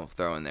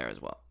throw in there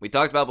as well. We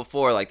talked about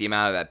before, like the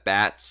amount of at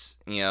bats,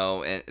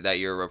 that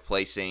you're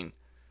replacing.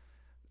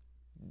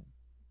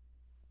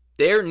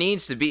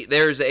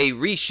 There's a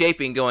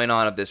reshaping going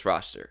on of this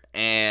roster,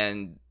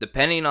 and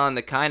depending on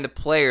the kind of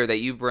player that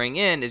you bring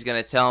in is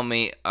going to tell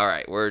me, all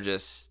right, we're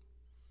just,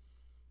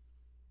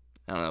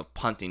 I don't know,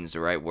 punting is the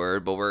right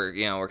word, but we're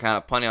kind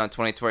of punting on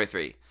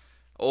 2023.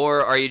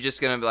 Or are you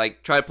just gonna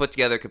like try to put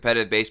together a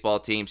competitive baseball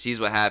team, sees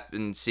what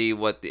happens, see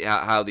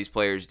how these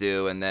players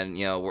do, and then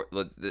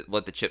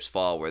let the chips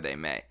fall where they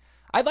may?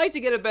 I'd like to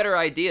get a better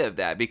idea of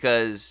that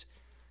because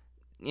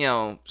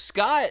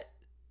Scott,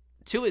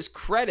 to his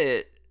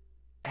credit,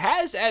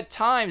 has at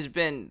times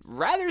been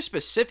rather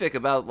specific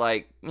about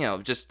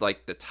just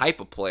like the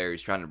type of player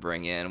he's trying to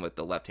bring in with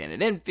the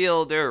left-handed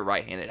infielder,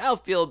 right-handed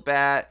outfield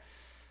bat.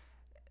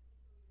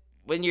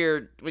 When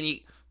you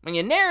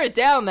narrow it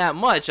down that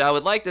much, I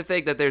would like to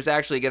think that there's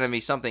actually going to be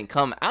something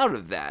come out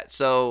of that.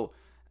 So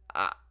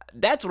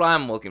that's what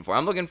I'm looking for.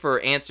 I'm looking for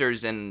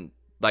answers in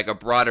like a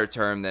broader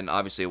term than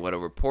obviously what a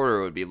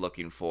reporter would be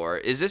looking for.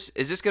 Is this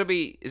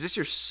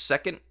your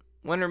second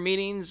winter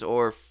meetings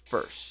or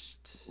first?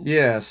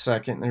 Yeah,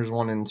 second. There's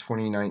one in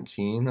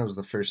 2019. That was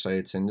the first I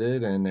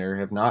attended, and there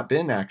have not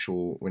been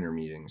actual winter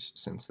meetings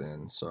since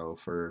then. So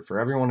for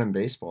everyone in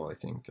baseball, I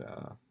think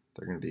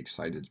they're going to be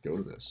excited to go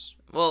to this.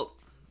 Well,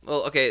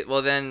 okay.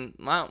 Well, then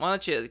why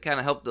don't you kind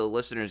of help the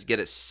listeners get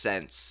a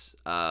sense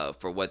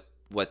for what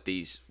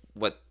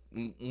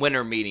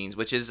winter meetings,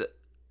 which is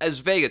as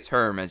vague a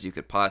term as you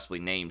could possibly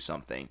name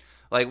something.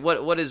 Like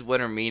what is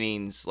winter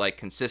meetings like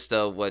consist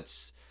of?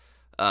 What's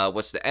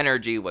the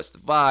energy? What's the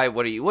vibe?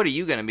 What are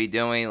you going to be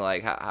doing?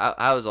 Like how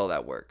does all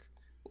that work?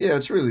 Yeah,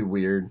 it's really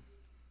weird.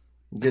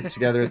 You get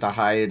together at the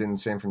Hyatt in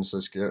San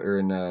Francisco or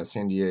in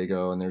San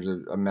Diego, and there's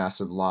a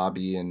massive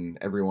lobby, and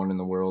everyone in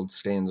the world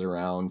stands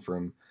around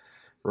from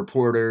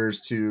reporters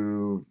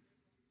to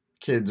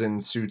kids in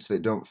suits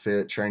that don't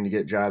fit trying to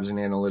get jobs in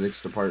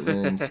analytics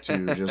departments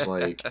to just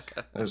like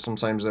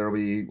sometimes there'll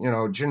be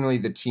generally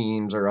the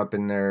teams are up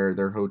in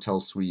their hotel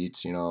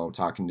suites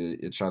talking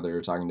to each other,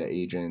 talking to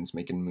agents,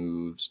 making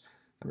moves.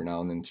 Every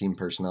now and then team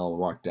personnel will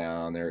walk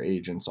down. There are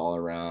agents all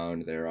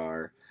around. There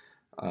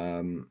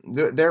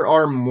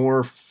are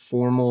more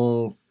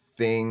formal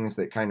things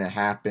that kind of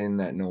happen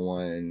that no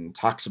one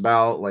talks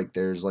about, like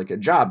there's like a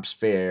jobs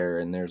fair,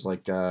 and there's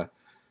like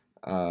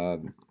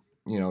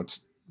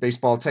it's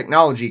baseball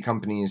technology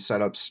companies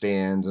set up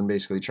stands and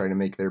basically try to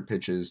make their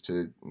pitches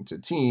to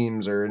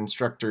teams or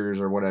instructors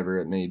or whatever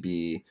it may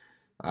be.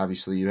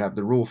 Obviously, you have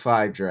the Rule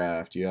 5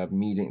 draft. You have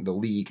the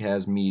league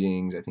has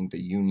meetings. I think the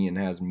union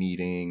has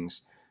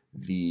meetings.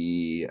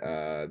 The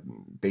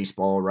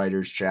baseball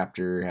writers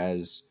chapter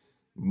has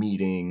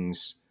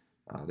meetings.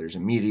 There's a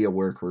media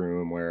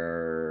workroom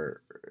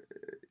where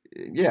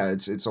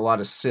it's a lot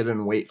of sit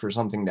and wait for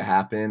something to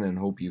happen and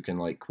hope you can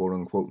like quote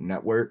unquote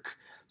network.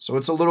 So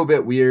it's a little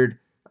bit weird.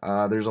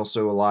 There's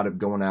also a lot of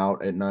going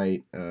out at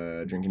night,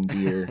 drinking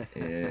beer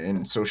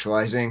and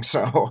socializing.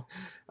 So,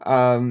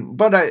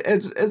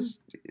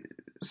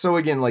 so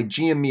again, like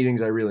GM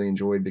meetings I really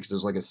enjoyed because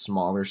there's like a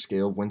smaller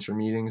scale of winter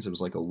meetings. It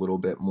was like a little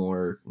bit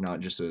more, not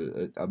just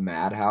a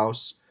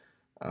madhouse.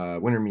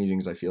 Winter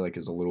meetings I feel like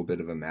is a little bit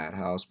of a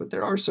madhouse, but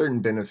there are certain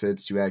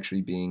benefits to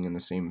actually being in the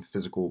same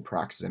physical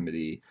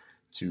proximity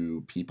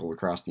to people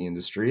across the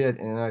industry.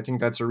 And I think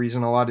that's a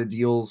reason a lot of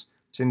deals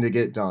tend to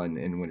get done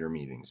in winter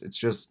meetings. It's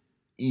just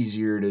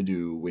easier to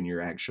do when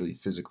you're actually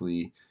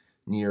physically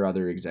near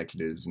other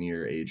executives,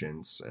 near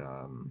agents.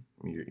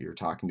 You're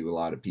talking to a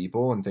lot of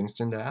people, and things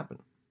tend to happen.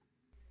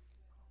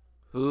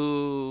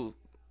 Who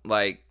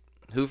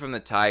from the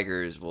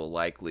Tigers will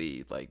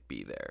likely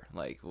be there?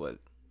 Like what?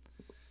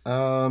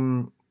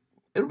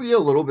 It'll be a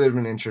little bit of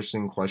an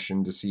interesting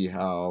question to see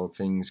how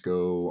things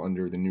go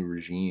under the new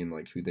regime,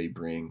 like who they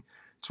bring.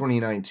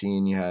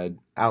 2019, you had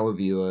Al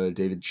Avila,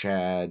 David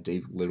Chad,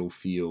 Dave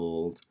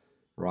Littlefield,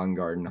 Ron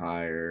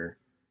Gardenhire.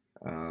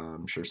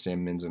 I'm sure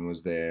Sam Minzen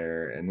was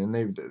there. And then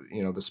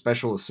the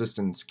special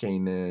assistants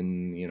came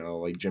in,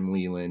 like Jim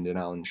Leland and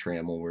Alan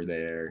Trammell were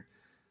there.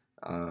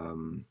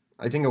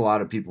 I think a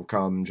lot of people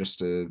come just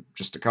to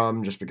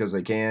come just because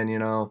they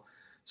can.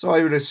 So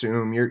I would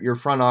assume your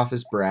front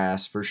office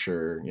brass for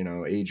sure.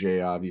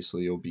 AJ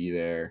obviously will be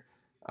there.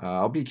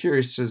 I'll be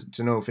curious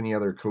to know if any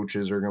other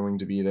coaches are going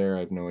to be there. I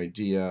have no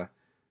idea.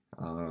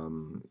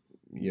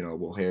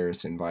 Will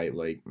Harris invite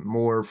like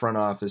more front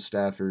office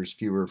staffers,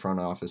 fewer front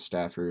office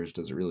staffers?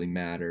 Does it really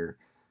matter?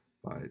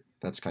 But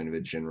that's kind of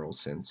a general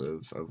sense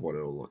of what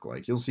it'll look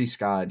like. You'll see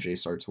Scott, Jay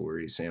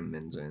Sartori, Sam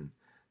Minzen.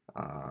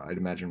 I'd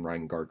imagine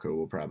Ryan Garco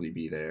will probably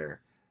be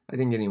there. I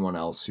think anyone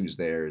else who's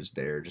there is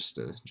there just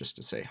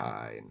to say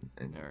hi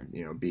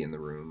and be in the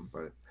room.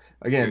 But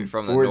again,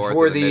 from the north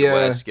or the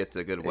Midwest, get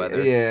to good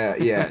weather.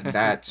 Yeah,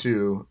 that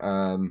too.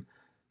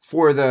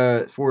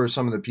 for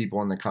some of the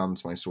people in the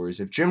comments of my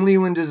stories, if Jim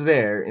Leland is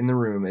there in the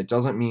room, it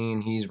doesn't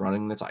mean he's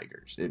running the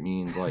Tigers. It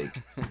means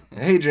like,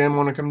 hey Jim,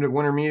 want to come to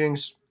winter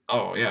meetings?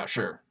 Oh yeah,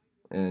 sure.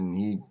 And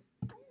he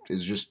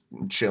is just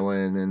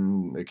chilling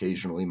and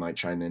occasionally might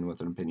chime in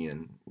with an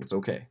opinion. It's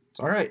okay. It's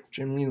all right.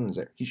 Jim Leland's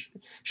there. He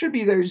should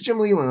be there. He's Jim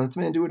Leland. Let the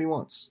man do what he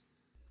wants.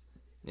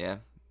 Yeah.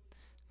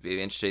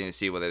 Be interesting to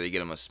see whether they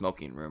get him a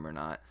smoking room or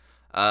not.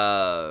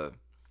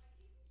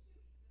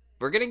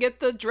 We're gonna get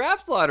the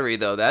draft lottery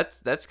though.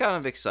 That's kind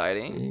of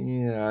exciting.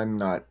 Yeah, I'm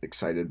not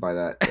excited by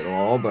that at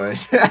all,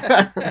 but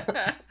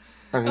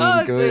I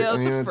mean, good.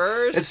 It's a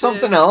first. It's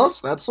something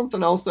else. That's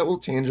something else that will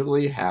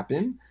tangibly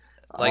happen.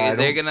 Like, I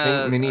don't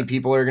think many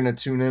people are gonna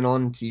tune in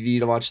on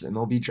TV to watch the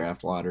MLB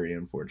draft lottery,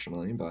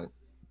 unfortunately. But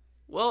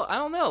well, I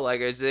don't know.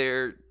 Like,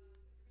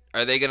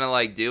 are they gonna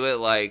like do it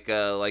like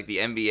the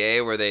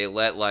NBA where they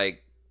let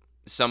like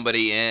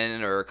somebody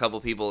in or a couple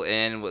people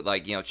in with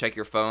like, check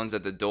your phones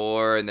at the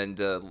door, and then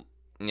to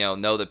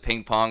know the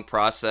ping pong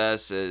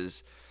process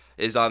is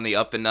on the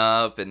up and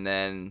up, and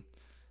then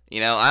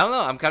I don't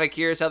know. I'm kind of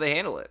curious how they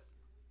handle it.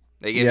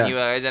 They giving you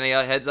guys any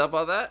heads up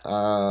on that?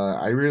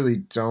 I really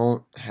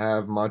don't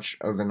have much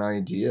of an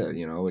idea.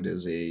 It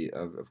is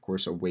of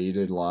course a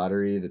weighted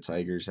lottery. The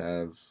Tigers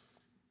have,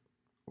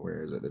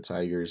 where is it? The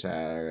Tigers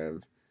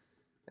have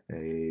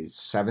a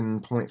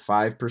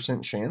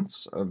 7.5%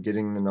 chance of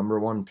getting the number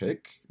 1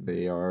 pick.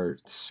 They are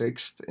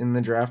 6th in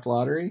the draft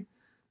lottery.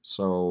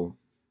 So,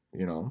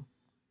 we'll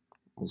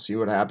see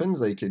what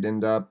happens. They could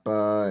end up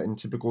in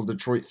typical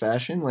Detroit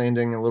fashion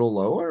landing a little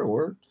lower,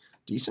 or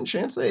decent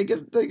chance they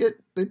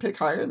pick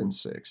higher than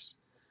 6.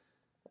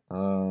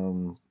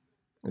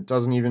 It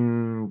doesn't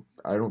even,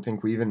 I don't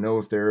think we even know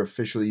if they're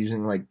officially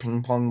using like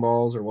ping pong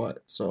balls or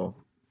what. So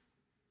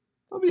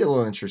it'll be a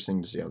little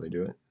interesting to see how they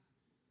do it.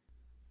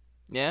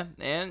 Yeah,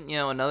 and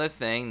another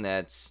thing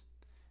that's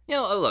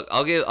look,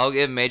 I'll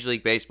give Major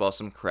League Baseball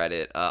some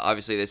credit.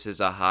 Obviously this is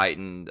a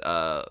heightened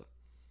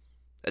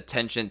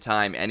attention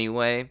time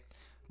anyway,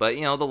 but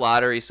the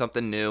lottery is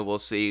something new. We'll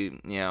see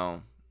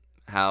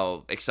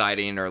how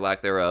exciting or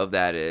lack thereof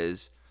that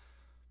is.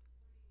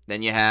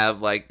 Then you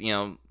have like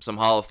some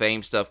Hall of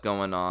Fame stuff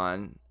going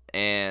on,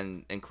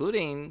 and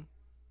including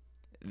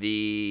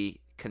the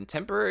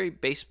Contemporary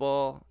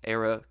Baseball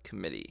Era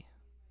Committee.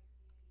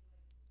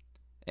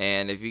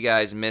 And if you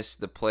guys missed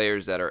the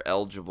players that are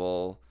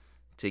eligible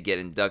to get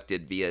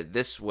inducted via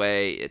this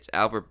way, it's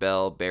Albert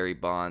Bell, Barry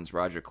Bonds,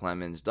 Roger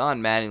Clemens,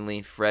 Don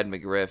Mattingly, Fred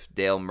McGriff,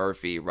 Dale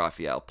Murphy,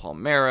 Rafael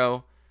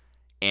Palmeiro,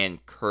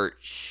 and Curt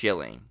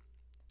Schilling.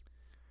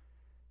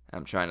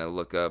 I'm trying to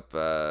look up.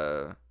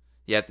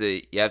 You have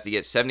to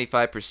get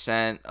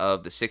 75%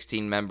 of the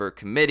 16-member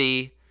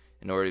committee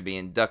in order to be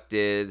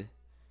inducted.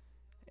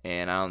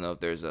 And I don't know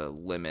if there's a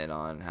limit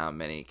on how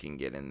many can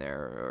get in there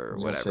or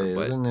whatever.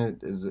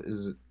 Is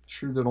it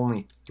true that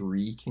only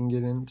 3 can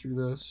get in through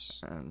this?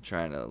 I'm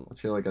trying to. I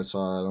feel like I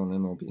saw it on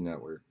MLB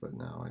Network, but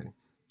now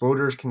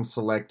voters can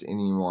select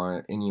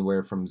anyone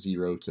anywhere from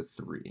 0 to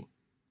 3.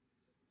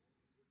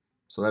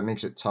 So that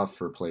makes it tough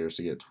for players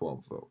to get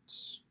 12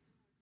 votes.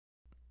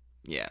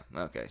 Yeah.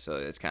 Okay. So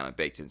it's kind of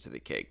baked into the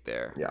cake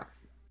there. Yeah.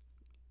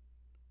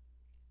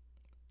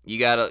 You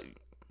gotta.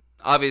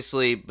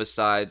 Obviously,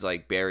 besides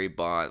like Barry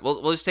Bonds,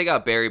 we'll just take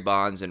out Barry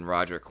Bonds and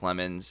Roger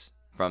Clemens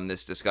from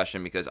this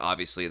discussion because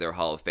obviously they're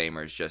Hall of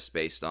Famers just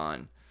based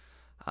on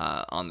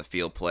the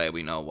field play.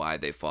 We know why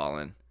they've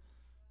fallen.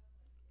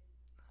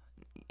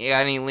 You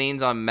got any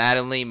leans on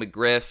Mattingly,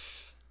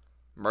 McGriff,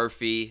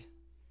 Murphy?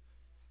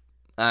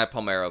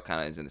 Palmeiro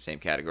kind of is in the same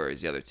category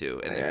as the other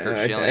two, and then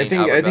Curt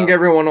Schilling. I think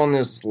everyone on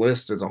this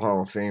list is a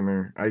Hall of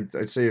Famer.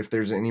 I'd say if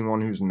there's anyone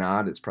who's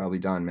not, it's probably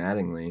Don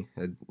Mattingly.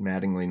 Had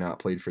Mattingly not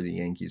played for the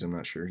Yankees, I'm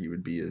not sure he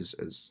would be as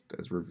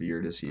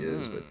revered as he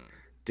is. But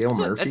Dale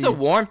Murphy. That's a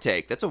warm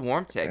take. I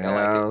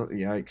like it.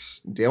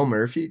 Yikes. Dale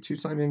Murphy,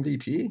 2-time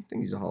MVP. I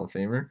think he's a Hall of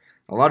Famer.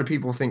 A lot of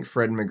people think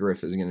Fred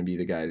McGriff is going to be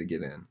the guy to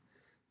get in.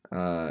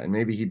 And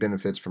maybe he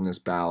benefits from this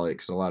ballot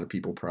because a lot of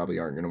people probably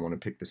aren't going to want to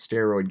pick the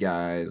steroid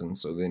guys, and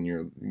so then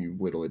you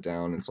whittle it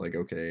down. It's like,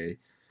 okay,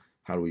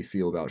 how do we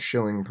feel about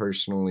Schilling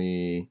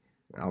personally?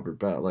 Albert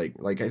Bell,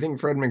 like I think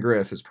Fred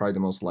McGriff is probably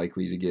the most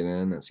likely to get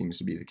in. That seems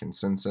to be the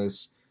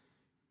consensus.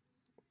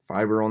 If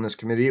I were on this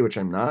committee, which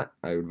I'm not,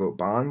 I would vote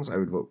Bonds. I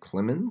would vote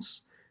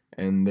Clemens,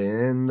 and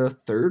then the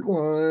third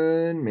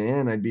one,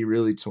 man, I'd be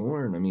really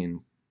torn. I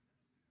mean,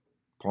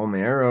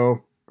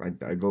 Palmeiro.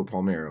 I'd vote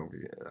Palmeiro.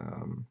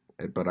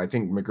 But I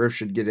think McGriff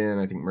should get in.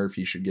 I think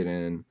Murphy should get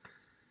in.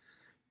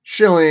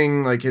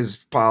 Schilling, like his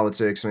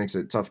politics makes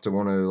it tough to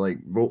want to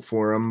vote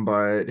for him,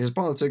 but his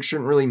politics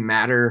shouldn't really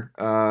matter.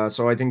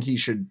 So I think he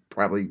should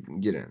probably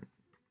get in.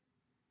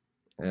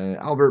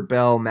 Albert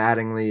Bell,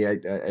 Mattingly,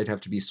 I'd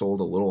have to be sold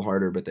a little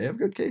harder, but they have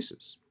good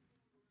cases.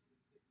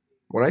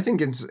 What I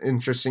think is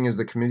interesting is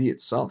the committee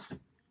itself.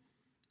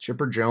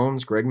 Chipper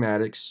Jones, Greg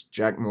Maddux,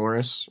 Jack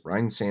Morris,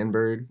 Ryan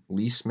Sandberg,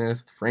 Lee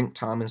Smith, Frank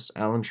Thomas,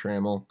 Alan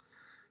Trammell,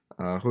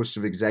 a host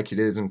of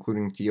executives,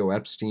 including Theo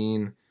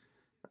Epstein,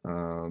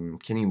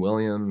 Kenny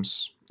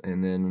Williams,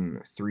 and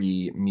then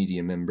 3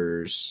 media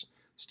members,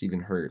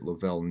 Stephen Hurt,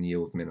 Lavelle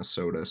Neal of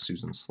Minnesota,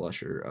 Susan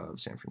Slusher of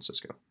San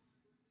Francisco.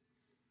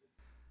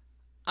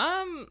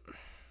 I'm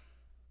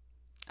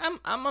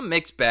I'm a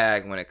mixed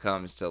bag when it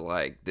comes to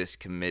like this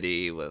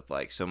committee with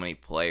like so many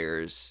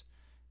players,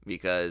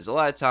 because a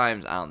lot of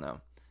times I don't know.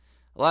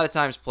 A lot of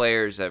times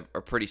players are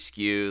pretty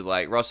skewed.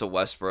 Like Russell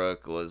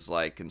Westbrook was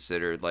like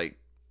considered like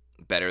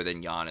better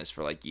than Giannis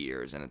for like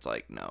years, and it's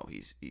like no,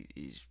 he's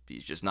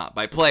just not.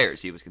 By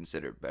players, he was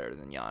considered better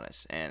than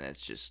Giannis, and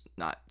it's just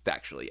not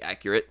factually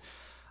accurate.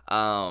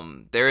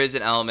 There is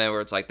an element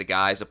where it's like the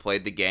guys that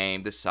played the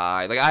game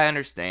decide. Like I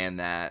understand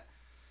that.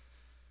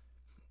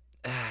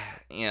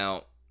 You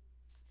know,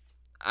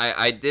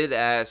 I did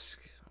ask.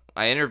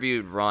 I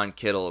interviewed Ron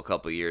Kittle a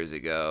couple years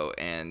ago,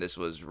 and this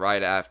was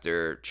right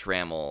after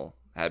Trammell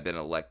had been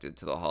elected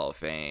to the Hall of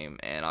Fame,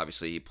 and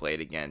obviously he played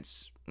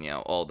against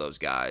all those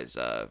guys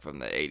from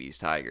the '80s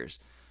Tigers,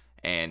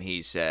 and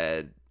he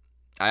said,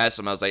 I asked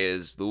him, I was like,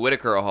 "Is Lou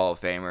Whitaker a Hall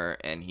of Famer?"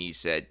 And he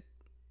said,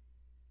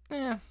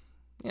 "Yeah,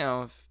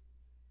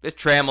 if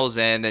Trammell's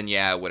in, then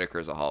yeah,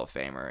 Whitaker's a Hall of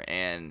Famer."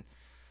 And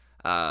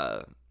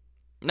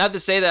not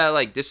to say that I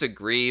like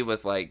disagree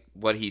with like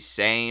what he's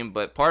saying,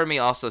 but part of me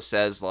also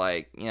says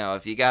like,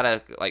 if you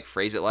gotta like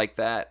phrase it like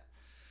that,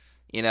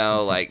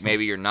 like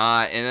maybe you're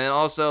not. And then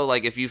also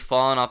like if you've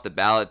fallen off the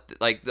ballot,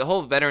 like the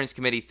whole Veterans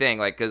Committee thing,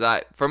 like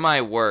because for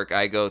my work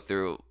I go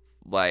through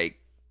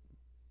like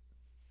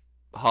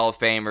Hall of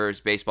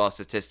Famers, baseball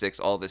statistics,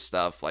 all this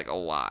stuff like a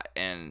lot,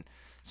 and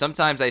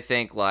sometimes I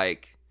think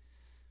like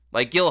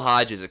Gil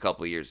Hodges a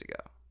couple years ago.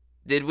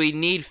 Did we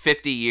need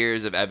 50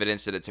 years of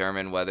evidence to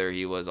determine whether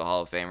he was a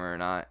Hall of Famer or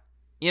not?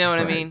 You know what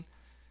I mean?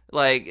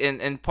 Like,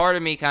 and part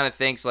of me kind of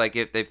thinks, like,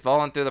 if they've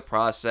fallen through the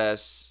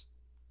process,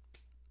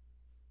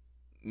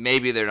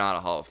 maybe they're not a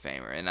Hall of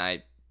Famer. And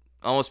I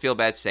almost feel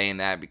bad saying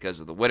that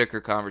because of the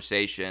Whitaker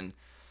conversation,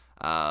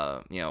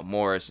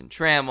 Morris and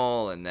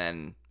Trammell, and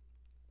then,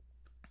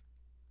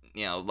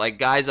 like,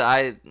 guys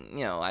I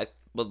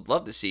would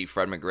love to see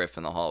Fred McGriff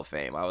in the Hall of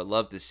Fame. I would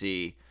love to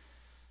see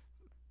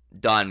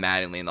Don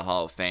Mattingly in the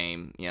Hall of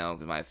Fame,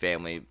 my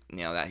family,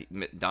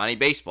 that Donnie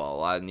Baseball, a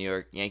lot of New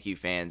York Yankee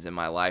fans in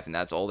my life, and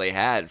that's all they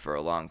had for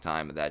a long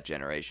time of that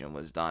generation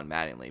was Don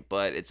Mattingly.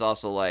 But it's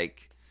also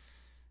like,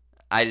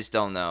 I just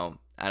don't know.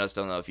 I just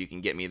don't know if you can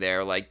get me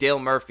there. Like Dale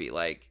Murphy,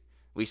 like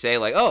we say,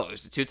 like, oh,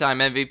 he's a 2-time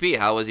MVP.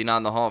 How was he not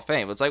in the Hall of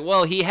Fame? It's like,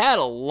 well, he had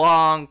a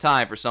long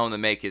time for someone to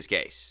make his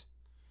case,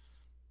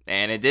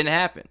 and it didn't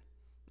happen.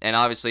 And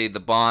obviously, the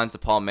Bonds, the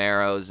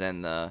Palmeiros,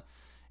 and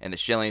the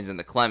Schillings and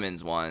the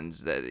Clemens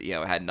ones that,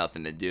 had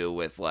nothing to do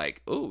with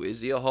like, oh,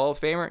 is he a Hall of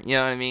Famer? You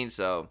know what I mean?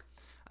 So,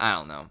 I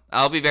don't know.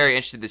 I'll be very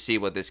interested to see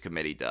what this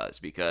committee does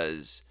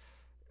because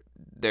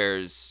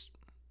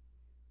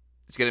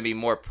it's going to be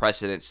more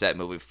precedent set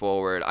moving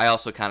forward. I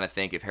also kind of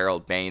think if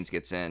Harold Baines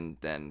gets in,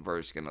 then we're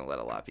just going to let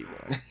a lot of people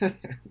in.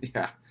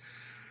 Yeah.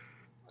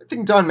 I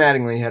think Don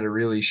Mattingly had a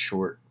really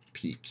short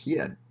peak. He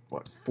had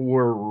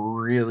 4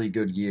 really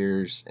good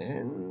years,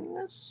 and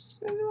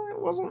it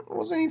wasn't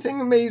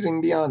anything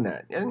amazing beyond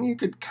that. And you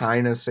could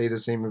kind of say the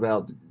same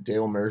about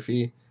Dale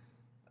Murphy.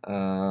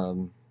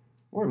 I'm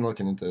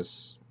looking at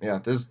this. Yeah,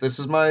 this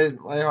is my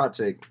hot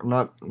take. I'm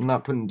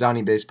not putting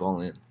Donnie Baseball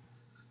in.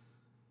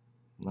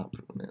 I'm not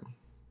putting him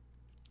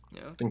in.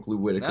 Yeah. I think Lou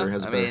Whitaker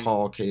has a better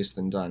Hall case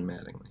than Don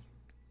Mattingly.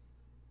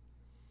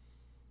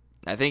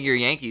 I think your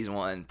Yankees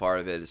one part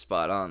of it is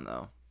spot on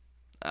though.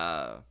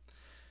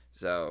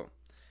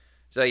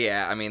 So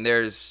yeah, I mean,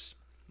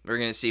 we're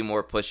going to see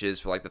more pushes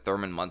for like the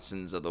Thurman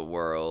Munsons of the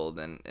world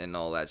and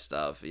all that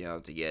stuff,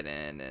 to get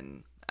in.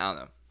 And I don't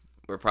know.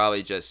 We're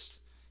probably just,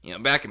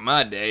 back in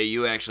my day,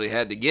 you actually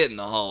had to get in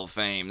the Hall of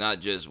Fame, not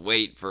just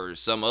wait for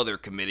some other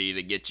committee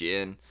to get you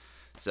in.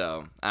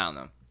 So I don't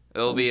know.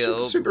 It'll be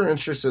super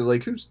interested.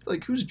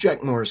 Who's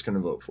Jack Morris going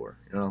to vote for?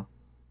 Yeah.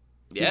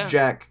 Who's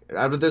Jack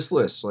out of this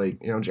list?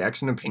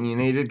 Jack's an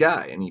opinionated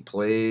guy, and he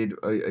played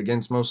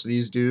against most of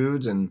these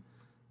dudes, and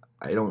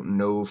I don't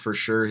know for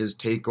sure his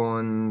take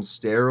on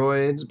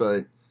steroids,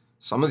 but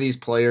some of these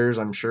players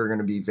I'm sure are going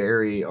to be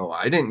very,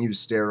 I didn't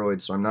use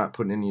steroids, so I'm not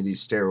putting any of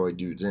these steroid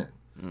dudes in.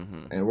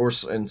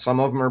 Mm-hmm. And some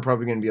of them are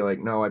probably going to be like,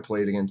 no, I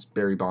played against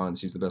Barry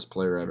Bonds. He's the best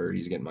player ever.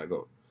 He's getting my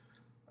vote.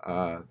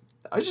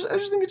 I just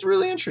think it's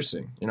really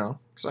interesting,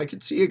 because I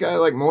could see a guy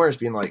like Morris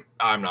being like,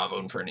 I'm not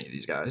voting for any of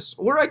these guys.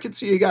 Or I could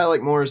see a guy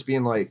like Morris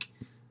being like,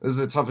 this is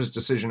the toughest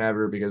decision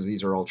ever because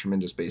these are all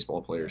tremendous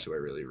baseball players who I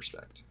really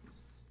respect.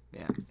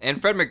 Yeah, and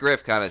Fred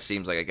McGriff kind of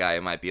seems like a guy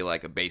who might be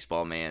like a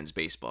baseball man's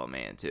baseball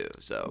man too.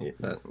 So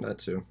yeah, that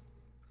too.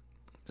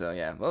 So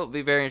yeah, well, it'll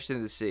be very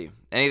interesting to see.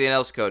 Anything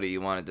else, Cody,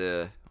 you wanted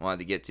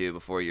to get to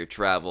before your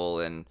travel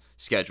and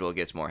schedule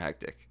gets more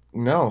hectic?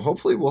 No,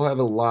 hopefully we'll have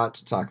a lot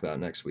to talk about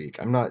next week.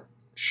 I'm not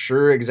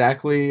sure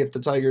exactly if the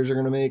Tigers are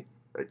going to make.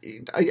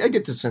 I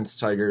get the sense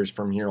the Tigers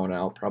from here on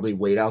out probably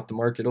wait out the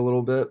market a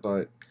little bit,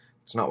 but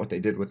it's not what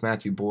they did with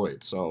Matthew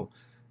Boyd. So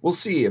we'll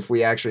see if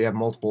we actually have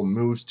multiple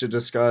moves to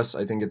discuss.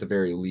 I think at the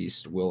very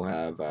least we'll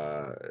have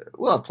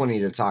plenty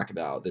to talk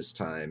about this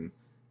time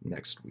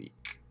next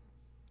week.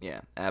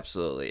 Yeah,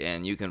 absolutely.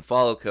 And you can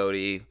follow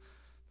Cody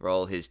for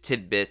all his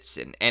tidbits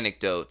and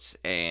anecdotes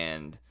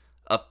and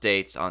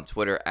updates on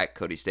Twitter at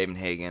Cody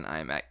Stavenhagen. I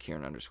am at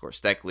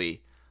Kieran_Steckley.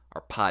 Our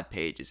pod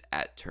page is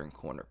at Turn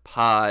Corner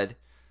Pod.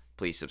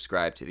 Please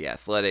subscribe to The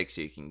Athletic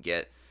so you can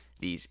get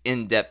these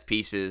in-depth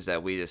pieces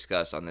that we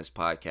discuss on this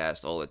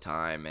podcast all the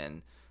time.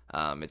 And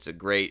it's a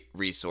great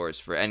resource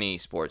for any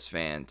sports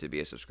fan to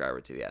be a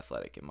subscriber to The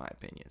Athletic, in my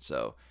opinion.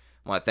 So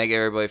I want to thank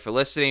everybody for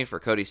listening.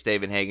 For Cody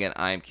Stavenhagen,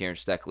 I am Kieran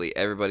Steckley.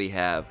 Everybody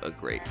have a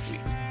great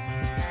week.